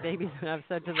friends have had babies, and I've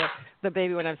said to the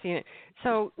baby when I've seen it,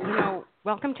 so,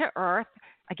 welcome to Earth.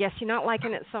 I guess you're not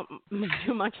liking it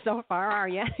too much so far, are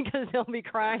you? Because they'll be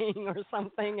crying or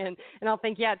something, and I'll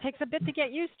think, yeah, it takes a bit to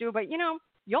get used to, but,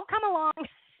 you'll come along.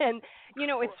 And,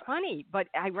 it's funny, but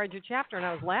I read your chapter and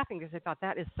I was laughing because I thought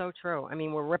that is so true. I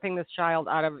mean, we're ripping this child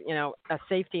out of, a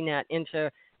safety net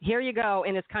into, here you go,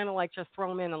 and it's kind of like just throw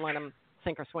them in and let them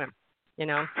sink or swim,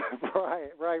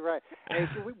 Right. Hey,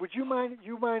 so would you mind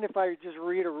if I just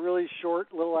read a really short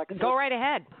little excerpt? Go right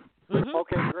ahead. Mm-hmm.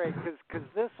 Okay, great, because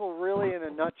this will really, in a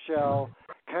nutshell,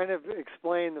 kind of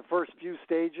explain the first few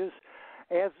stages.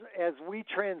 As we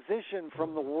transition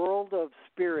from the world of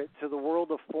spirit to the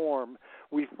world of form,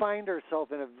 we find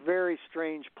ourselves in a very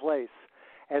strange place.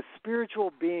 As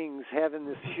spiritual beings having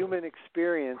this human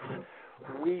experience,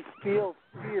 we feel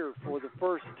fear for the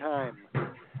first time.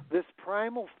 This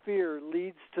primal fear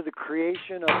leads to the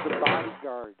creation of the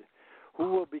bodyguard, who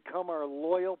will become our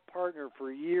loyal partner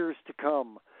for years to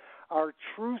come. Our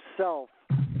true self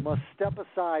must step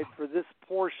aside for this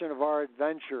portion of our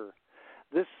adventure.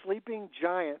 This sleeping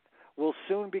giant will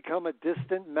soon become a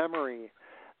distant memory.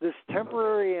 This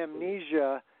temporary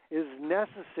amnesia is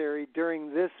necessary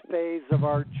during this phase of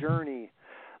our journey.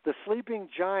 The sleeping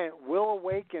giant will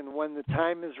awaken when the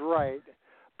time is right,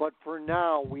 but for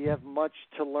now we have much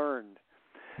to learn.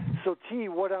 So T,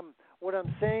 what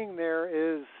I'm saying there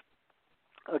is,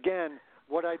 again,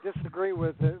 what I disagree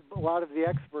with a lot of the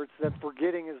experts, that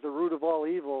forgetting is the root of all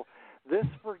evil. This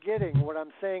forgetting, what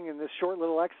I'm saying in this short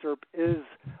little excerpt, is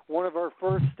one of our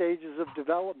first stages of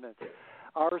development.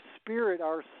 Our spirit,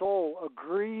 our soul,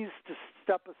 agrees to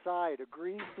step aside,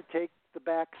 agrees to take the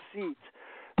back seat,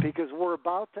 because we're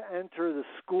about to enter the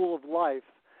school of life,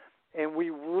 and we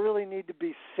really need to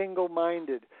be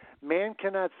single-minded. Man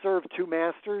cannot serve two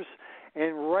masters,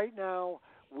 and right now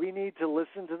we need to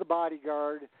listen to the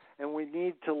bodyguard, and we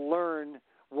need to learn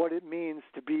what it means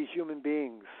to be human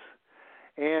beings.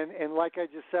 And like I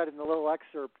just said in the little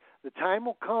excerpt, the time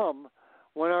will come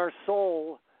when our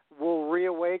soul will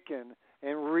reawaken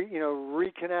and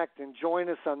reconnect and join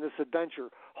us on this adventure,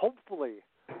 hopefully.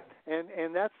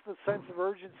 And that's the sense of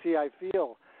urgency I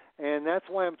feel, and that's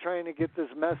why I'm trying to get this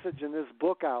message in this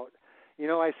book out.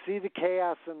 I see the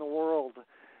chaos in the world,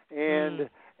 and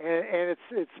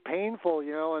it's painful,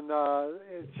 and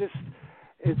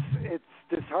it's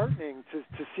disheartening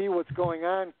to see what's going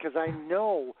on, because I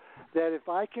know that if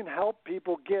I can help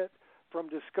people get from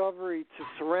discovery to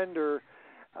surrender,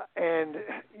 and,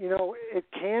 it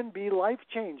can be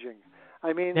life-changing.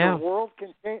 I mean, The world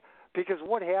can change, because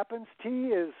what happens, T,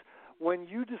 is when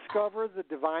you discover the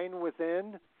divine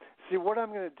within, see, what I'm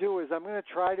going to do is I'm going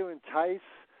to try to entice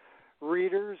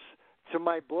readers to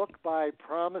my book by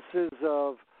promises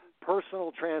of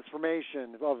personal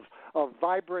transformation, of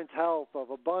vibrant health,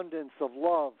 of abundance, of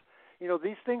love.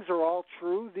 These things are all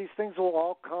true. These things will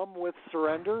all come with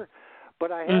surrender,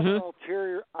 but I have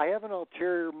an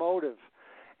ulterior motive,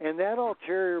 and that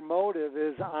ulterior motive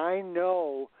is I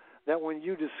know that when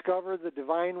you discover the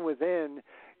divine within,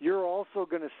 you're also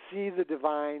going to see the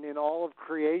divine in all of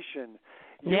creation.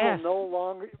 You will no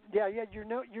longer,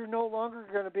 you're no longer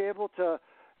going to be able to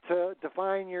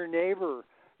define your neighbor,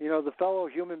 the fellow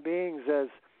human beings, as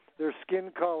their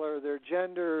skin color, their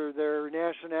gender, their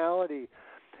nationality.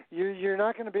 You're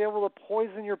not going to be able to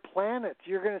poison your planet.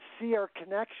 You're going to see our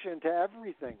connection to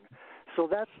everything. So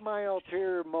that's my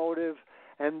ulterior motive,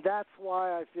 and that's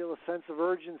why I feel a sense of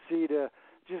urgency to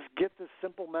just get this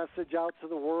simple message out to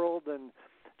the world and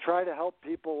try to help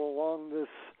people along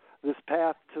this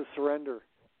path to surrender.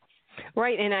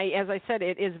 Right, and as I said,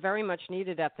 it is very much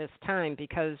needed at this time,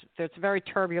 because it's a very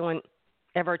turbulent,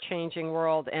 ever-changing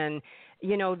world, and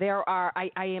I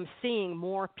am seeing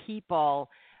more people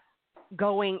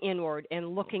going inward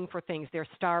and looking for things. They're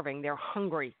starving. They're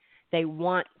hungry. They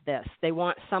want this. They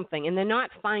want something, and they're not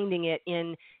finding it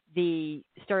in the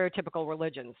stereotypical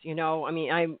religions. You know, I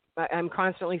mean, I'm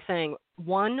constantly saying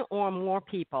one or more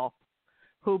people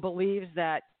who believes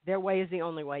that their way is the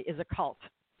only way is a cult.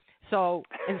 So,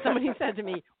 and somebody said to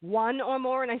me, one or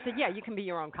more, and I said, yeah, you can be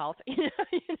your own cult.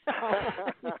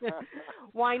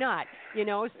 Why not? You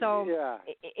know, so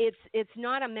it's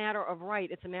not a matter of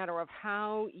right. It's a matter of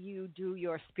how you do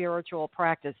your spiritual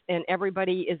practice. And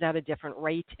everybody is at a different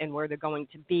rate and where they're going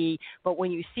to be. But when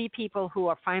you see people who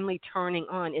are finally turning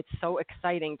on, it's so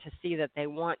exciting to see that they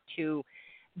want to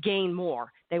gain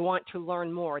more. They want to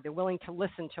learn more. They're willing to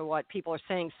listen to what people are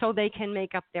saying so they can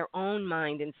make up their own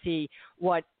mind and see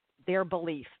what their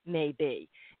belief may be.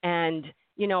 And,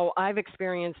 you know, I've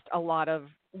experienced a lot of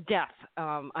death.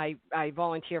 I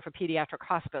volunteer for pediatric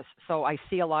hospice, so I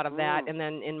see a lot of that. And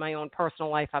then in my own personal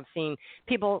life, I've seen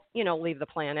people, you know, leave the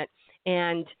planet.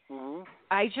 And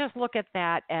I just look at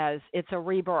that as it's a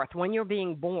rebirth. When you're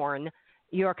being born,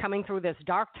 you're coming through this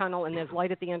dark tunnel and there's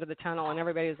light at the end of the tunnel and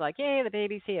everybody's like, yay, the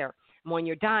baby's here. And when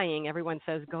you're dying, everyone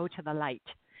says, go to the light.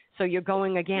 So you're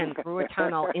going again through a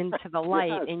tunnel into the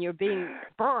light, and you're being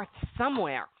birthed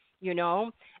somewhere, you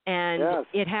know, and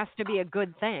it has to be a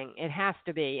good thing. It has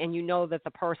to be. And you know that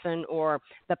the person or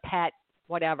the pet,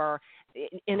 whatever,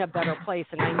 in a better place.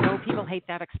 And I know people hate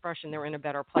that expression, they're in a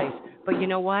better place. But you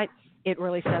know what? It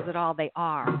really says it all. They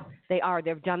are. They are.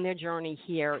 They've done their journey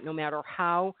here, no matter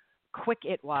how quick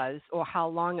it was or how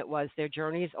long it was. Their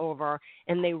journey is over,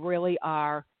 and they really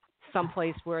are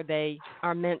someplace where they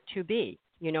are meant to be.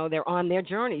 You know, they're on their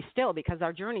journey still because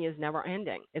our journey is never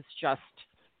ending. It's just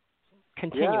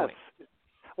continuing. Yes.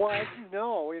 Well, as you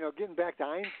know, getting back to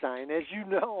Einstein, as you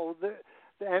know, the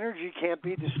energy can't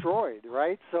be destroyed,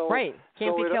 right? So right,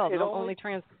 can't be killed. It only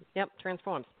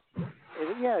transforms.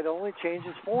 It only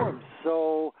changes forms.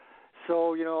 So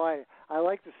I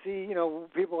like to see,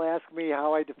 people ask me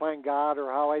how I define God or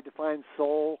how I define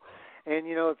soul, and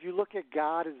if you look at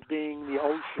God as being the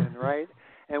ocean, right?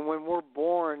 And when we're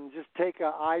born, just take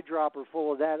an eyedropper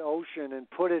full of that ocean and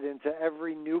put it into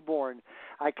every newborn.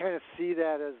 I kind of see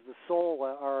that as the soul,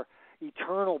 our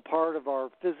eternal part of our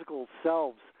physical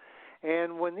selves.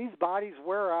 And when these bodies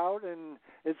wear out and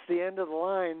it's the end of the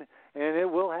line, and it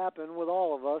will happen with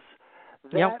all of us,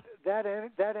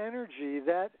 that energy,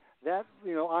 that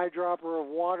eyedropper of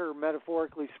water,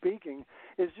 metaphorically speaking,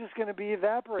 is just going to be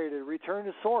evaporated, return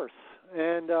to source.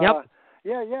 And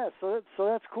so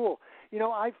that's cool.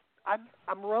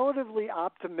 I'm relatively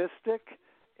optimistic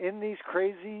in these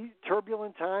crazy,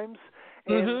 turbulent times,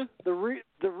 and the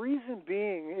reason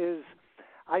being is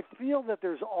I feel that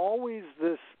there's always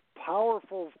this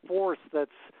powerful force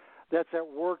that's at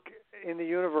work in the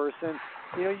universe, and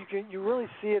you really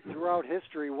see it throughout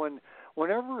history.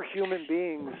 Whenever human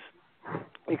beings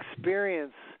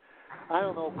experience, I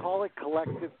don't know, call it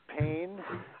collective pain.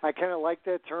 I kind of like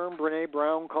that term. Brene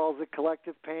Brown calls it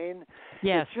collective pain.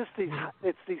 Yes. It's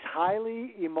just these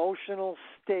highly emotional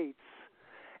states.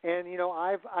 And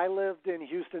I lived in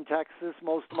Houston, Texas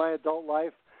most of my adult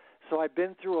life, so I've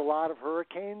been through a lot of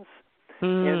hurricanes,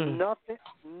 and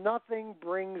nothing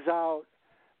brings out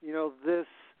this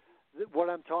what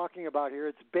I'm talking about here.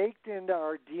 It's baked into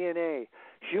our DNA.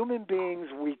 Human beings,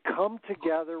 we come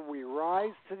together, we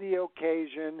rise to the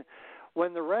occasion.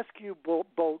 When the rescue boat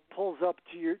pulls up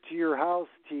to your house,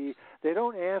 T, they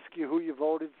don't ask you who you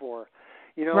voted for.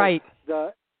 Right.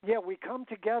 We come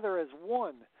together as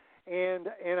one, and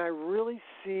I really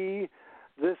see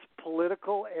this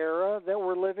political era that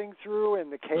we're living through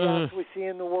and the chaos we see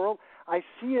in the world. I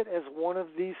see it as one of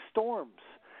these storms,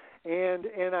 and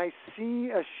I see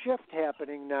a shift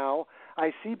happening now.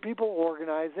 I see people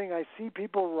organizing. I see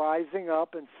people rising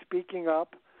up and speaking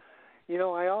up.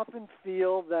 I often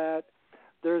feel that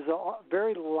there's a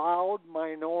very loud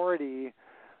minority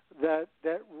that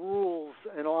rules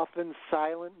an often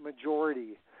silent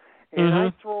majority, and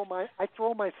I throw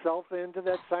myself into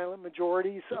that silent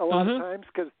majority a lot of times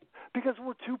because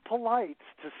we're too polite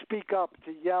to speak up,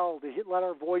 to yell, to let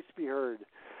our voice be heard.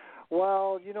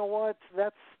 Well, you know what?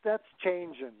 That's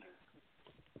changing.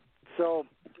 So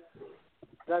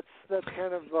that's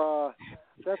kind of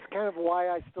why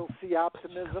I still see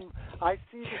optimism. I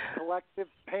see this collective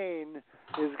pain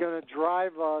is going to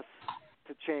drive us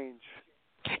to change.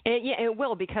 It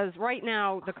will, because right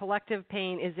now the collective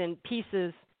pain is in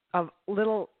pieces of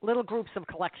little groups of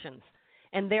collections,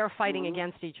 and they're fighting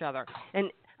against each other.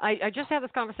 And I just had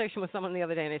this conversation with someone the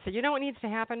other day, and I said, what needs to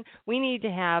happen? We need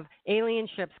to have alien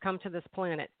ships come to this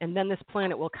planet, and then this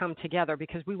planet will come together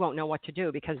because we won't know what to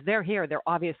do because they're here. They're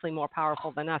obviously more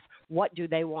powerful than us. What do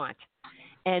they want?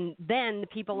 And then the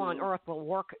people on Earth will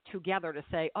work together to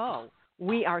say, oh,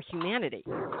 we are humanity.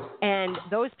 And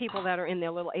those people that are in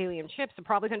their little alien ships are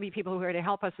probably going to be people who are here to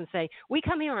help us and say, we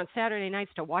come here on Saturday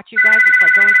nights to watch you guys. It's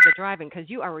like going to the drive-in because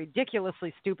you are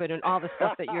ridiculously stupid in all the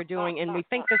stuff that you're doing, and we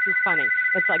think this is funny.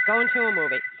 It's like going to a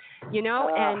movie,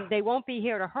 and they won't be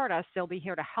here to hurt us. They'll be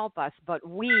here to help us. But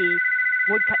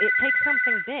it takes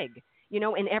something big,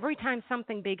 and every time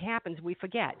something big happens, we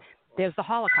forget. There's the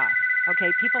Holocaust.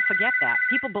 Okay, people forget that.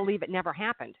 People believe it never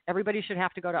happened. Everybody should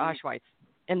have to go to Auschwitz.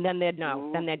 And then they'd know.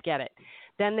 Then they'd get it.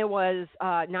 Then there was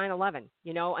 9/11.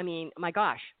 My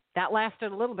gosh, that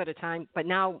lasted a little bit of time, but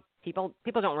now people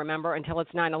don't remember until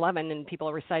it's 9/11 and people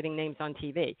are reciting names on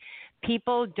TV.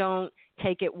 People don't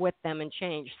take it with them and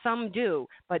change. Some do,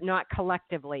 but not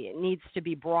collectively. It needs to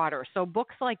be broader. So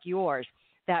books like yours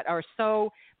that are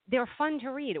they're fun to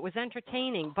read. It was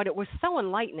entertaining, but it was so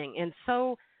enlightening and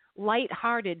so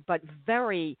lighthearted, but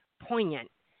very poignant.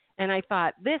 And I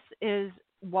thought, this is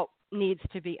what needs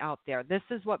to be out there. This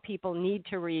is what people need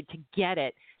to read to get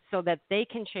it so that they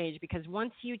can change, because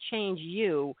once you change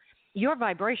your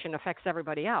vibration affects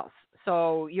everybody else.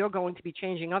 So you're going to be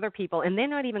changing other people, and they're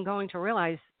not even going to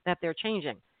realize that they're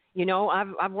changing.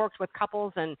 I've worked with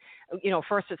couples, and,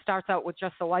 first it starts out with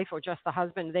just the wife or just the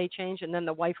husband. They change, and then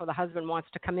the wife or the husband wants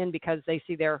to come in because they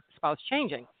see their spouse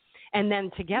changing. And then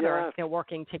together, they're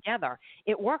working together.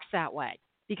 It works that way.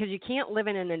 Because you can't live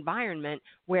in an environment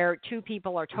where two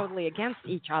people are totally against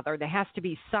each other. There has to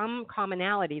be some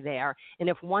commonality there. And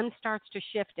if one starts to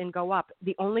shift and go up,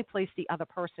 the only place the other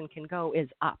person can go is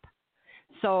up.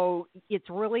 So it's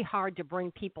really hard to bring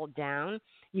people down.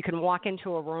 You can walk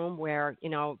into a room where,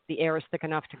 the air is thick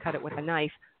enough to cut it with a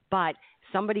knife, but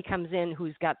somebody comes in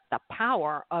who's got the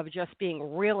power of just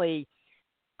being really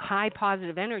high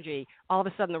positive energy, all of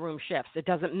a sudden the room shifts. It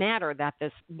doesn't matter that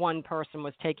this one person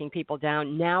was taking people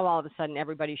down. Now all of a sudden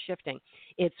everybody's shifting.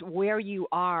 It's where you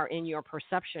are in your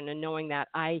perception and knowing that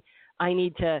I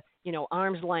need to,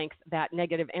 arm's length that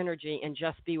negative energy and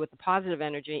just be with the positive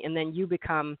energy, and then you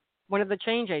become one of the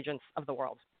change agents of the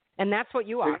world. And that's what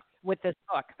you are with this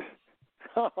book.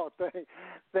 Oh,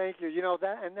 thank you.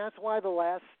 And that's why the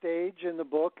last stage in the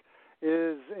book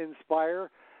is inspire.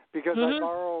 Because I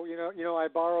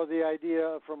borrow the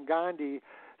idea from Gandhi.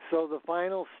 So the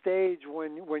final stage,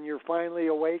 when you're finally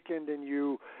awakened and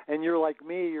you're like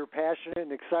me, you're passionate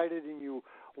and excited, and you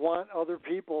want other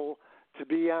people to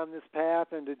be on this path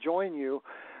and to join you,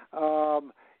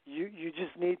 you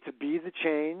just need to be the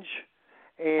change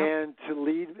and to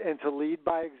lead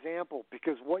by example.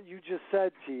 Because what you just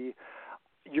said, T,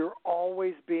 you're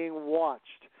always being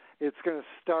watched. It's going to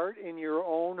start in your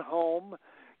own home.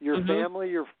 Your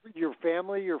family,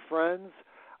 your friends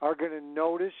are going to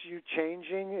notice you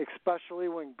changing, especially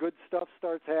when good stuff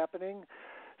starts happening.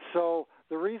 So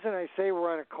the reason I say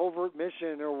we're on a covert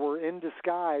mission or we're in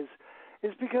disguise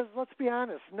is because, let's be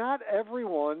honest, not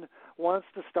everyone wants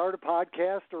to start a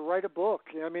podcast or write a book.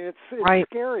 It's right.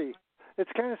 Scary. It's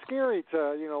kind of scary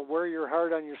to, wear your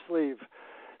heart on your sleeve.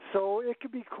 So it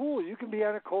could be cool. You can be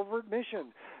on a covert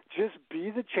mission. Just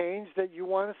be the change that you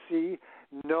want to see.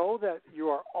 Know that you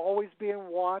are always being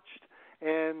watched,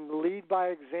 and lead by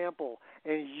example.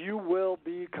 And you will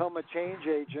become a change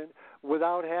agent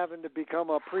without having to become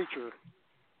a preacher.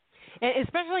 And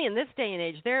especially in this day and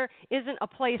age, there isn't a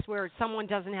place where someone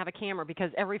doesn't have a camera,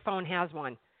 because every phone has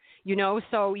one.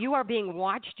 So you are being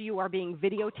watched, you are being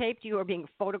videotaped, you are being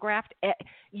photographed.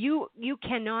 You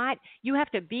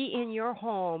have to be in your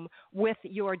home with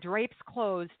your drapes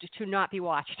closed to not be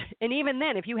watched. And even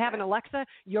then, if you have an Alexa,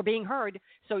 you're being heard.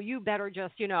 So you better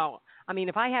just,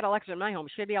 if I had Alexa in my home,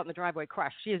 she'd be out in the driveway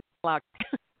crushed. She is loud.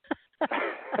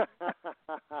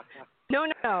 No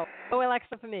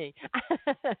Alexa for me.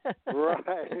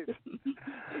 Right.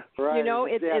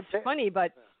 It's funny,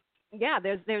 but yeah,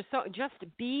 there's so just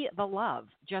be the love.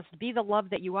 Just be the love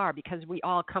that you are, because we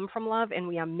all come from love and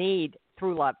we are made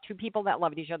through love. Two people that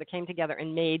loved each other came together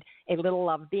and made a little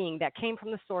love being that came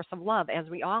from the source of love, as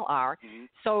we all are.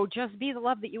 So just be the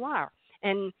love that you are.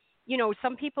 And,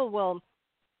 some people will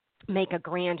make a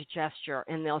grand gesture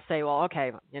and they'll say, well,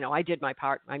 okay, I did my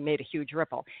part. I made a huge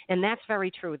ripple. And that's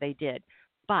very true. They did.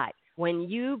 But when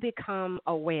you become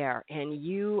aware and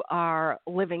you are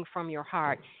living from your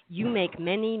heart, you make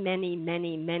many, many,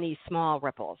 many, many small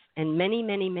ripples. And many,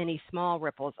 many, many small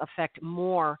ripples affect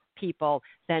more people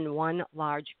than one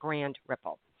large grand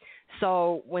ripple.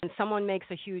 So when someone makes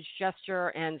a huge gesture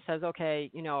and says, okay,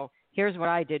 Here's what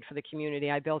I did for the community.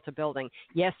 I built a building.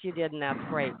 Yes, you did, and that's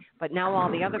great. But now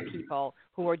all the other people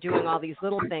who are doing all these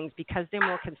little things, because they're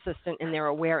more consistent and they're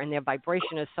aware and their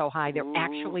vibration is so high, they're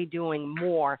actually doing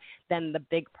more than the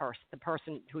big person, the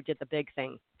person who did the big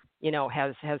thing,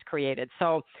 has created.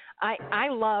 So I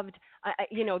loved,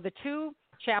 the two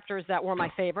chapters that were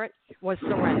my favorite was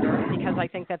surrender, because I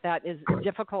think that is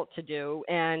difficult to do,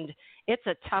 and it's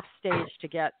a tough stage to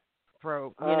get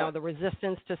through, the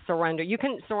resistance to surrender. You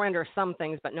can surrender some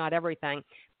things, but not everything.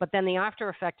 But then the after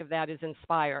effect of that is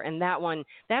inspire, and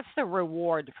that's the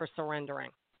reward for surrendering.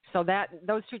 So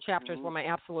those two chapters were my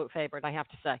absolute favorite, I have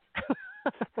to say.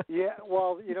 Yeah,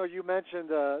 well, you mentioned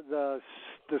the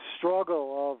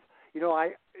struggle of,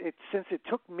 since it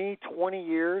took me 20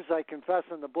 years, I confess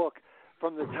in the book,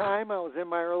 from the time I was in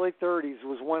my early 30s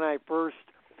was when I first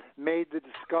made the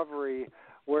discovery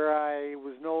where I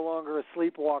was no longer a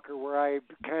sleepwalker, where I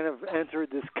kind of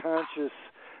entered this conscious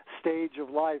stage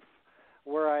of life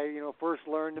where I, first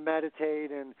learned to meditate,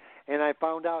 and I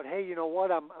found out, hey, you know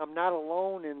what, I'm not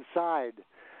alone inside.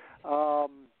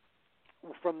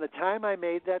 From the time I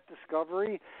made that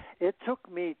discovery, it took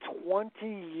me 20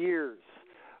 years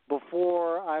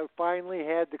before I finally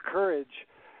had the courage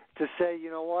to say,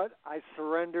 you know what, I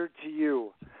surrendered to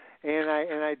you. And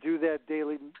I do that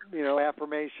daily,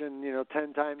 affirmation,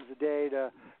 10 times a day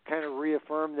to kind of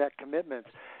reaffirm that commitment.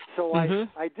 So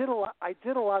I did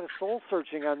a lot of soul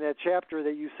searching on that chapter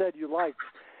that you said you liked,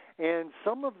 and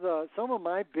some of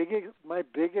my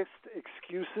biggest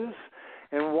excuses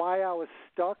and why I was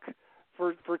stuck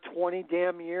for 20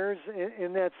 damn years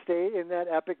in that state, in that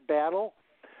epic battle,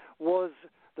 was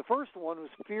the first one was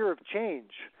fear of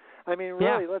change. I mean,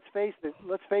 really, let's face it.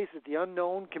 The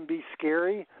unknown can be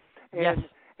scary.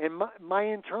 And my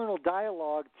internal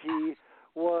dialogue, T,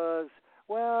 was,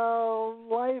 well,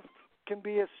 life can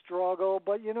be a struggle,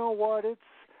 but you know what?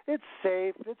 It's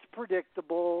safe, it's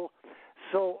predictable.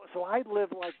 So I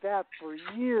lived like that for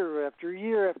year after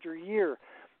year after year,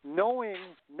 knowing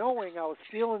I was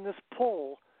feeling this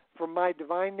pull from my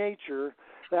divine nature.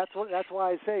 That's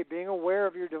why I say being aware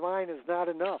of your divine is not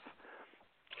enough.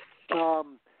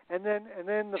 And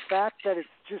then the fact that it's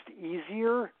just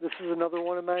easier, this is another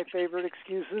one of my favorite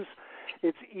excuses,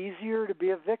 it's easier to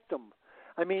be a victim.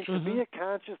 I mean, to be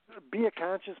a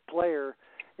conscious player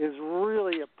is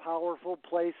really a powerful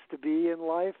place to be in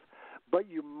life, but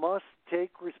you must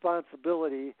take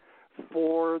responsibility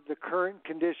for the current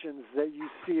conditions that you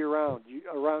see around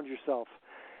yourself.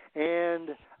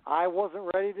 And I wasn't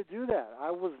ready to do that.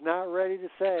 I was not ready to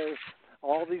say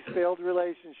all these failed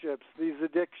relationships, these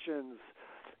addictions,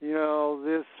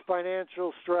 this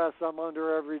financial stress I'm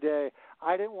under every day.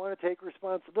 I didn't want to take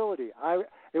responsibility.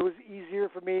 It was easier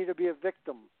for me to be a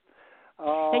victim.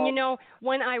 And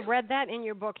when I read that in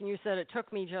your book and you said it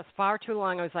took me just far too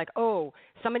long, I was like, oh,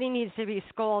 somebody needs to be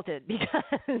scolded, because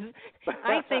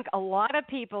I think a lot of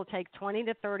people take 20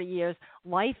 to 30 years.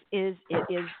 Life is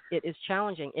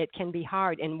challenging. It can be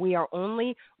hard, and we are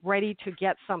only ready to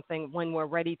get something when we're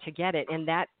ready to get it, and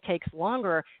that takes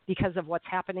longer because of what's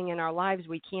happening in our lives.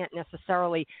 We can't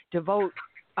necessarily devote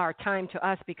our time to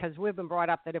us because we've been brought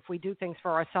up that if we do things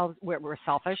for ourselves, we're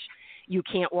selfish. You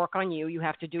can't work on you. You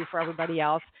have to do for everybody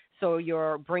else. So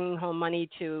you're bringing home money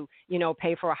to,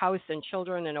 pay for a house and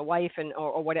children and a wife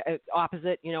or what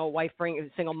opposite, a wife bring a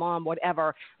single mom,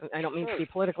 whatever. I don't mean to be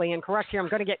politically incorrect here. I'm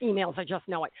going to get emails. I just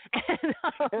know it.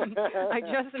 I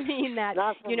just mean that,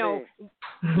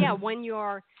 when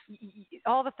you're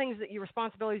all the things that your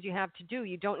responsibilities you have to do,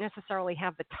 you don't necessarily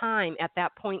have the time at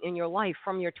that point in your life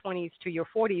from your 20s to your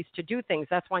 40s to do things.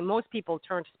 That's why most people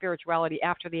turn to spirituality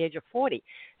after the age of 40.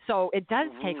 So it does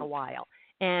take a while,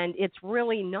 and it's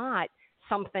really not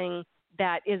something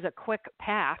that is a quick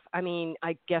path. I mean,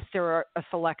 I guess there are a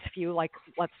select few, like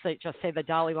let's say the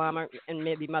Dalai Lama and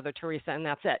maybe Mother Teresa, and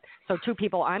that's it. So two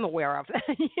people I'm aware of.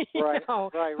 Right.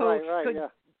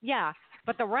 Yeah.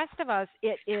 But the rest of us,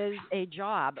 it is a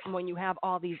job. When you have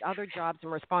all these other jobs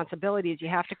and responsibilities, you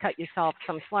have to cut yourself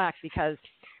some slack, because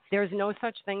there's no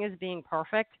such thing as being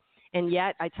perfect. And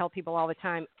yet I tell people all the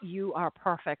time, you are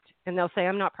perfect. And they'll say,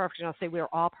 I'm not perfect. And I'll say, we're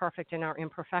all perfect in our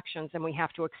imperfections. And we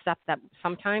have to accept that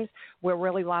sometimes we're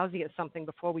really lousy at something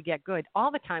before we get good.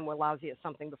 All the time we're lousy at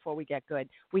something before we get good.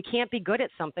 We can't be good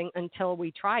at something until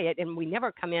we try it. And we never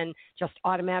come in just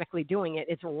automatically doing it.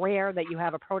 It's rare that you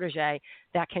have a protege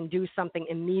that can do something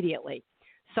immediately.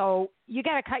 So you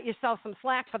got to cut yourself some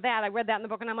slack for that. I read that in the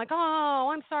book, and I'm like, oh,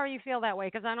 I'm sorry you feel that way,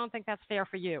 because I don't think that's fair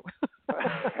for you.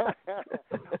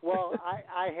 Well,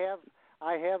 I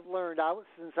have learned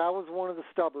since I was one of the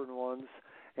stubborn ones,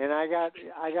 and I got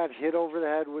hit over the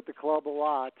head with the club a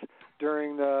lot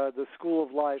during the school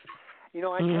of life.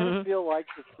 I kind of feel like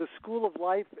the school of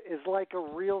life is like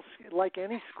like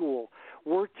any school.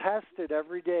 We're tested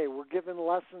every day. We're given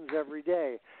lessons every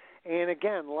day. And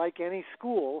again, like any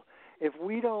school, if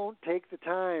we don't take the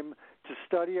time to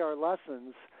study our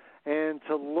lessons and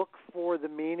to look for the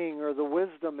meaning or the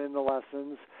wisdom in the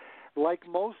lessons, like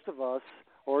most of us,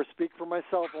 or speak for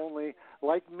myself only,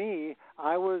 like me,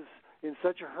 I was in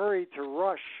such a hurry to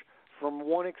rush from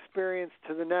one experience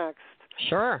to the next.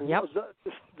 Sure. Yep.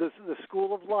 The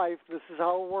school of life. This is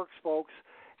how it works, folks.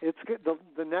 It's good.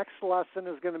 The next lesson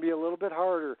is going to be a little bit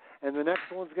harder, and the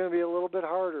next one's going to be a little bit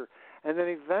harder, and then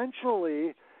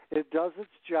eventually it does its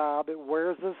job. It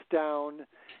wears us down,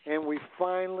 and we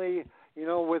finally,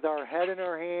 with our head in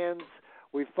our hands,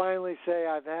 we finally say,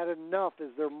 "I've had enough.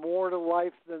 Is there more to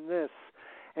life than this?"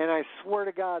 And I swear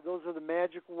to God, those are the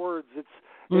magic words. It's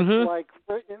like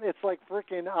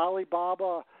frickin'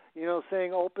 Alibaba,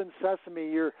 saying "Open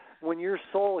sesame." When your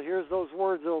soul hears those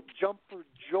words, it'll jump for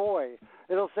joy.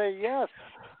 It'll say, "Yes,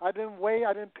 I've been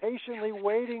patiently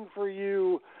waiting for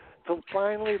you to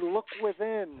finally look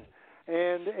within."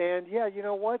 And yeah, you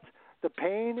know what? The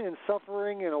pain and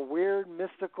suffering in a weird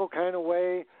mystical kind of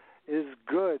way is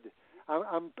good.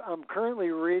 I'm currently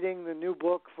reading the new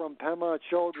book from Pema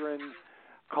Chodron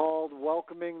called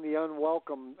 "Welcoming the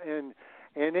Unwelcome," and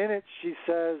in it she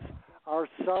says our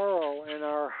sorrow and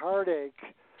our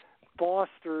heartache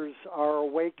fosters our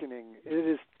awakening. It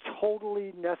is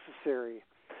totally necessary.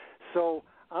 So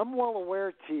I'm well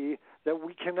aware, T, that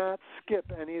we cannot skip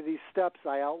any of these steps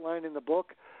I outline in the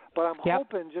book, but I'm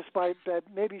hoping just by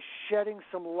maybe shedding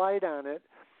some light on it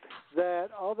that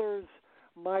others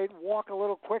might walk a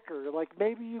little quicker. Like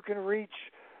maybe you can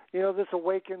reach, this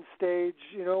awakened stage,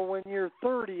 when you're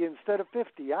 30 instead of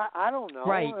 50. I don't know.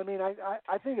 Right. I mean,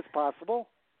 I think it's possible.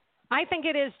 I think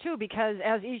it is too, because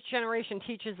as each generation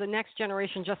teaches the next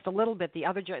generation just a little bit,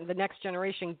 the next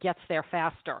generation gets there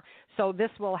faster. So this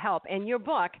will help. And your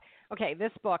book,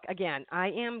 this book, again, I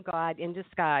Am God in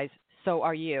Disguise, So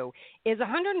Are You, is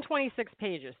 126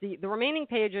 pages. The remaining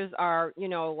pages are,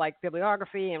 like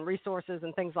bibliography and resources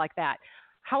and things like that.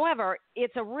 However,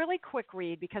 it's a really quick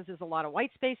read because there's a lot of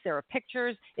white space. There are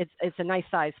pictures. It's a nice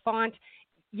size font.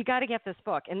 You got to get this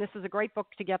book, and this is a great book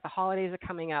to get. The holidays are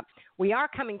coming up. We are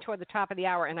coming toward the top of the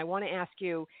hour, and I want to ask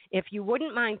you if you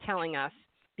wouldn't mind telling us,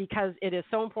 because it is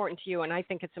so important to you, and I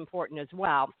think it's important as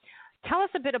well. Tell us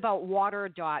a bit about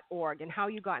water.org and how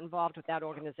you got involved with that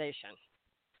organization.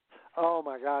 Oh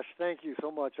my gosh, thank you so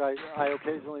much. I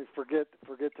occasionally forget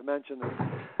to mention this.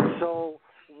 So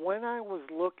when I was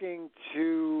looking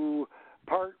to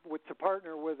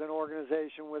partner with an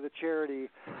organization, with a charity,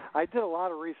 I did a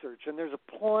lot of research, and there's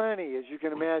plenty, as you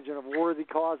can imagine, of worthy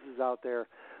causes out there.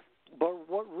 But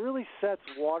what really sets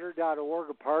water.org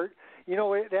apart,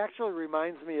 it actually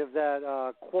reminds me of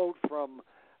that quote from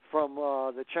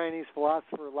the Chinese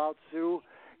philosopher Lao Tzu: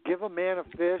 "Give a man a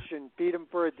fish and feed him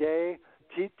for a day.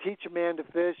 Teach a man to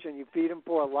fish and you feed him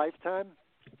for a lifetime."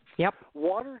 Yep.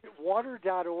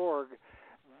 Water.org,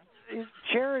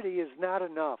 charity is not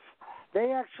enough.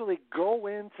 They actually go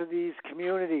into these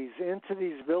communities, into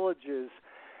these villages,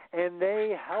 and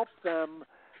they help them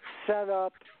set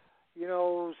up,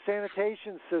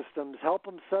 sanitation systems, help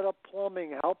them set up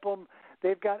plumbing, help them.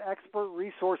 They've got expert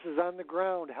resources on the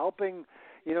ground helping,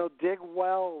 dig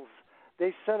wells.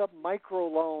 They set up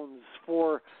microloans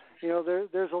for,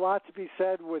 there's a lot to be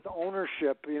said with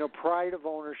ownership, pride of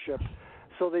ownership.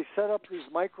 So they set up these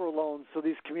microloans so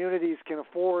these communities can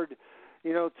afford,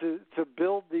 to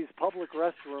build these public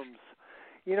restrooms.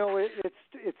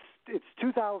 It's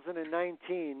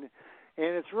 2019, and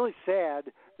it's really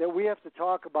sad that we have to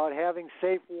talk about having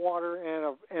safe water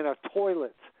and a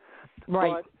toilet.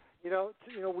 Right.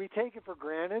 But we take it for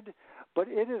granted, but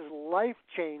it is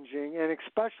life-changing, and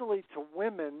especially to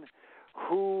women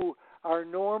who are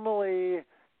normally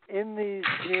in these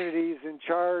communities in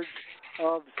charge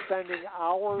of spending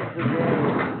hours a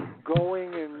day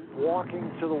going and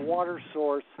walking to the water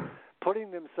source,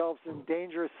 putting themselves in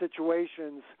dangerous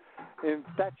situations and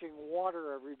fetching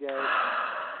water every day.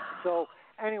 So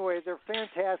anyway, they're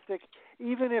fantastic.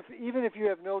 Even if you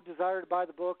have no desire to buy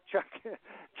the book,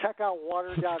 check out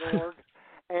water.org.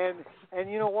 And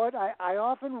you know what? I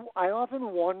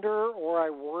often wonder, or I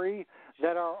worry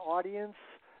that our audience,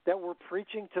 that we're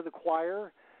preaching to the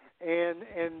choir, and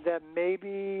that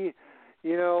maybe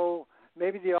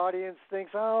the audience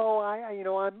thinks,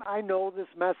 I know this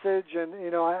message, and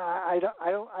I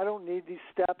don't need these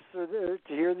steps or to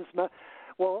hear this message.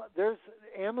 Well, there's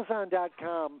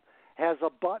Amazon.com has a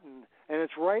button, and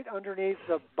it's right underneath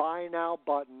the Buy Now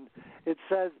button. It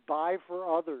says Buy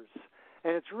for Others.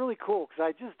 and it's really cool because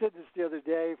I just did this the other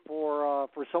day for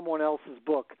someone else's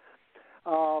book.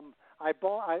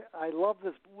 I love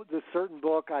this certain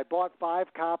book. I bought 5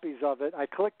 copies of it. I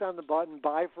clicked on the button,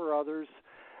 buy for others.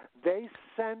 They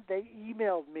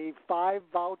emailed me 5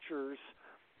 vouchers,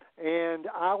 and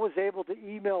I was able to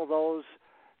email those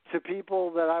to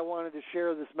people that I wanted to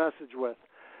share this message with.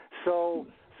 So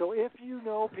if you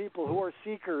know people who are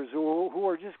seekers, who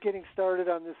are just getting started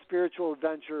on this spiritual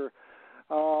adventure,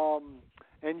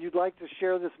 and you'd like to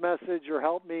share this message or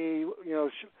help me,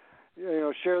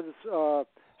 share this.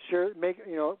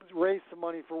 Raise some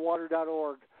money for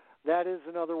water.org. That is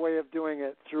another way of doing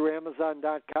it, through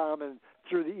Amazon.com and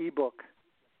through the ebook.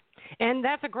 And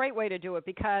that's a great way to do it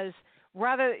because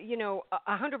rather,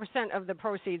 100% of the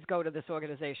proceeds go to this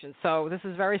organization. So this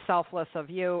is very selfless of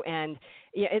you. And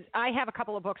I have a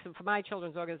couple of books for my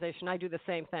children's organization. I do the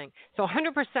same thing. So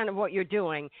 100% of what you're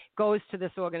doing goes to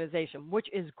this organization, which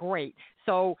is great.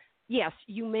 So yes,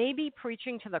 you may be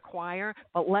preaching to the choir,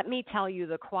 but let me tell you,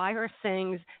 the choir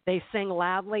sings, they sing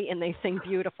loudly, and they sing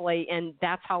beautifully, and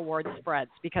that's how word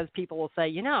spreads, because people will say,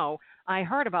 I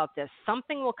heard about this.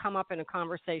 Something will come up in a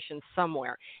conversation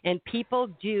somewhere, and people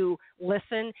do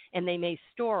listen, and they may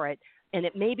store it, and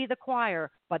it may be the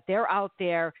choir, but they're out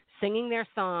there singing their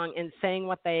song and saying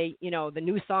what they, the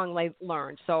new song they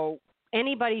learned. So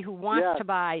anybody who wants to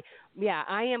buy,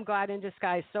 I Am God in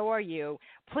Disguise, so are you.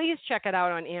 Please check it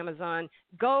out on Amazon.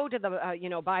 Go to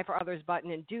the, Buy for Others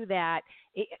button and do that.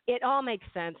 It all makes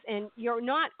sense. And you're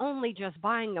not only just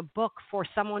buying a book for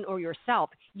someone or yourself.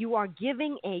 You are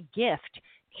giving a gift,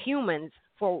 humans,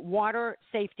 for water,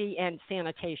 safety, and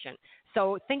sanitation.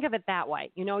 So think of it that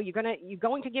way. You're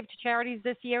going to give to charities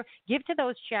this year. Give to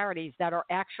those charities that are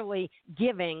actually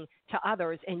giving to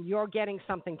others, and you're getting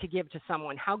something to give to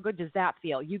someone. How good does that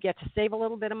feel? You get to save a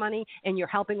little bit of money, and you're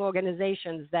helping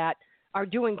organizations that are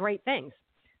doing great things.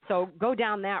 So go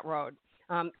down that road.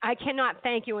 I cannot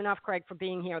thank you enough, Craig, for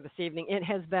being here this evening. It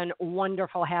has been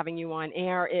wonderful having you on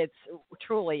air. It's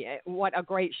truly what a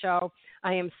great show.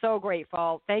 I am so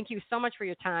grateful. Thank you so much for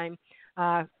your time.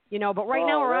 But right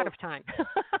now we're out of time.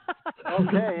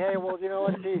 Okay. Hey, well,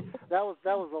 let's see. That was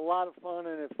a lot of fun,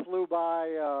 and it flew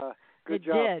by. Good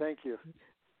job. Did. Thank you.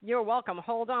 You're welcome.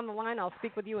 Hold on the line. I'll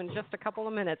speak with you in just a couple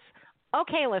of minutes.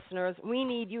 Okay, listeners, we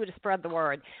need you to spread the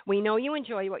word. We know you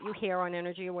enjoy what you hear on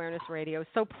Energy Awareness Radio,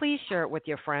 so please share it with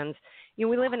your friends.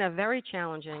 We live in a very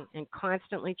challenging and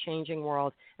constantly changing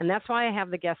world, and that's why I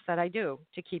have the guests that I do,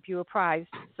 to keep you apprised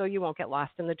so you won't get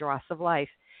lost in the dross of life.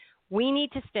 We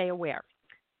need to stay aware.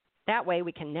 That way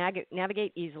we can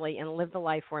navigate easily and live the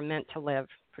life we're meant to live,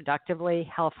 productively,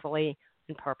 healthfully,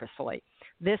 and purposefully.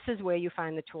 This is where you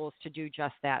find the tools to do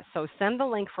just that. So send the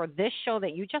link for this show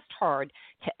that you just heard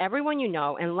to everyone you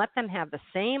know and let them have the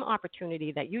same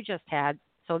opportunity that you just had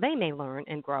so they may learn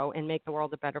and grow and make the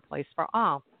world a better place for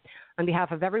all. On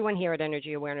behalf of everyone here at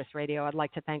Energy Awareness Radio, I'd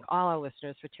like to thank all our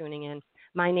listeners for tuning in.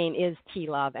 My name is T.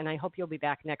 Love, and I hope you'll be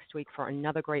back next week for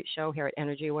another great show here at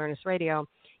Energy Awareness Radio.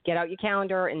 Get out your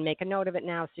calendar and make a note of it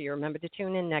now so you remember to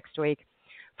tune in next week.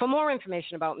 For more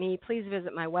information about me, please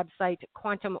visit my website,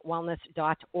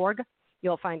 quantumwellness.org.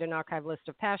 You'll find an archive list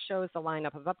of past shows, a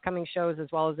lineup of upcoming shows, as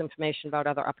well as information about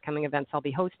other upcoming events I'll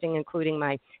be hosting, including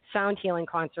my sound healing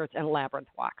concerts and labyrinth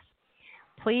walks.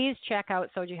 Please check out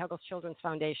Soji Huggles Children's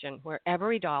Foundation, where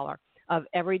every dollar of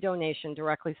every donation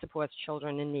directly supports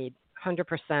children in need.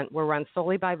 100%. We're run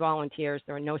solely by volunteers.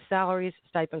 There are no salaries,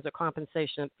 stipends, or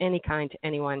compensation of any kind to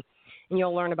anyone. And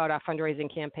you'll learn about our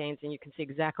fundraising campaigns, and you can see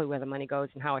exactly where the money goes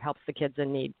and how it helps the kids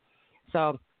in need.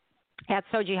 So at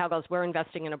Soji Huggles, we're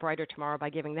investing in a brighter tomorrow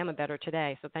by giving them a better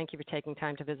today. So thank you for taking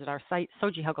time to visit our site,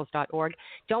 sojihuggles.org.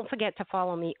 Don't forget to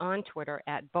follow me on Twitter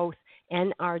at both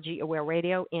NRG Aware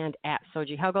Radio and at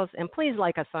Soji Huggles. And please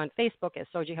like us on Facebook at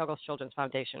Soji Huggles Children's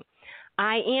Foundation.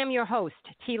 I am your host,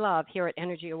 T. Love, here at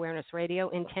Energy Awareness Radio,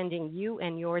 intending you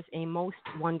and yours a most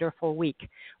wonderful week.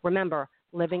 Remember,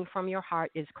 living from your heart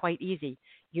is quite easy.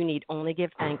 You need only give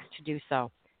thanks to do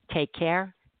so. Take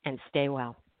care and stay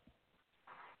well.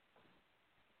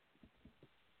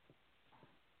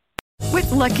 With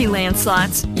Lucky Land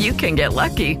Slots, you can get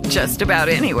lucky just about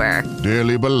anywhere.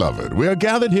 Dearly beloved, we are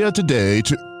gathered here today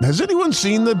to... Has anyone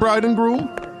seen the bride and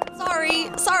groom?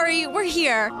 Sorry, we're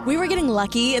here. We were getting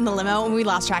lucky in the limo and we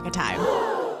lost track of time.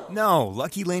 No,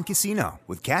 Lucky Land Casino,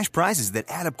 with cash prizes that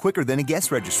add up quicker than a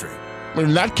guest registry.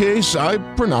 In that case, I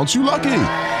pronounce you lucky.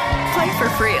 Play for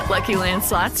free at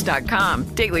LuckyLandSlots.com.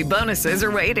 Daily bonuses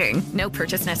are waiting. No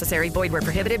purchase necessary. Void where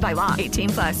prohibited by law.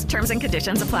 18+. Terms and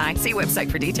conditions apply. See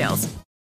website for details.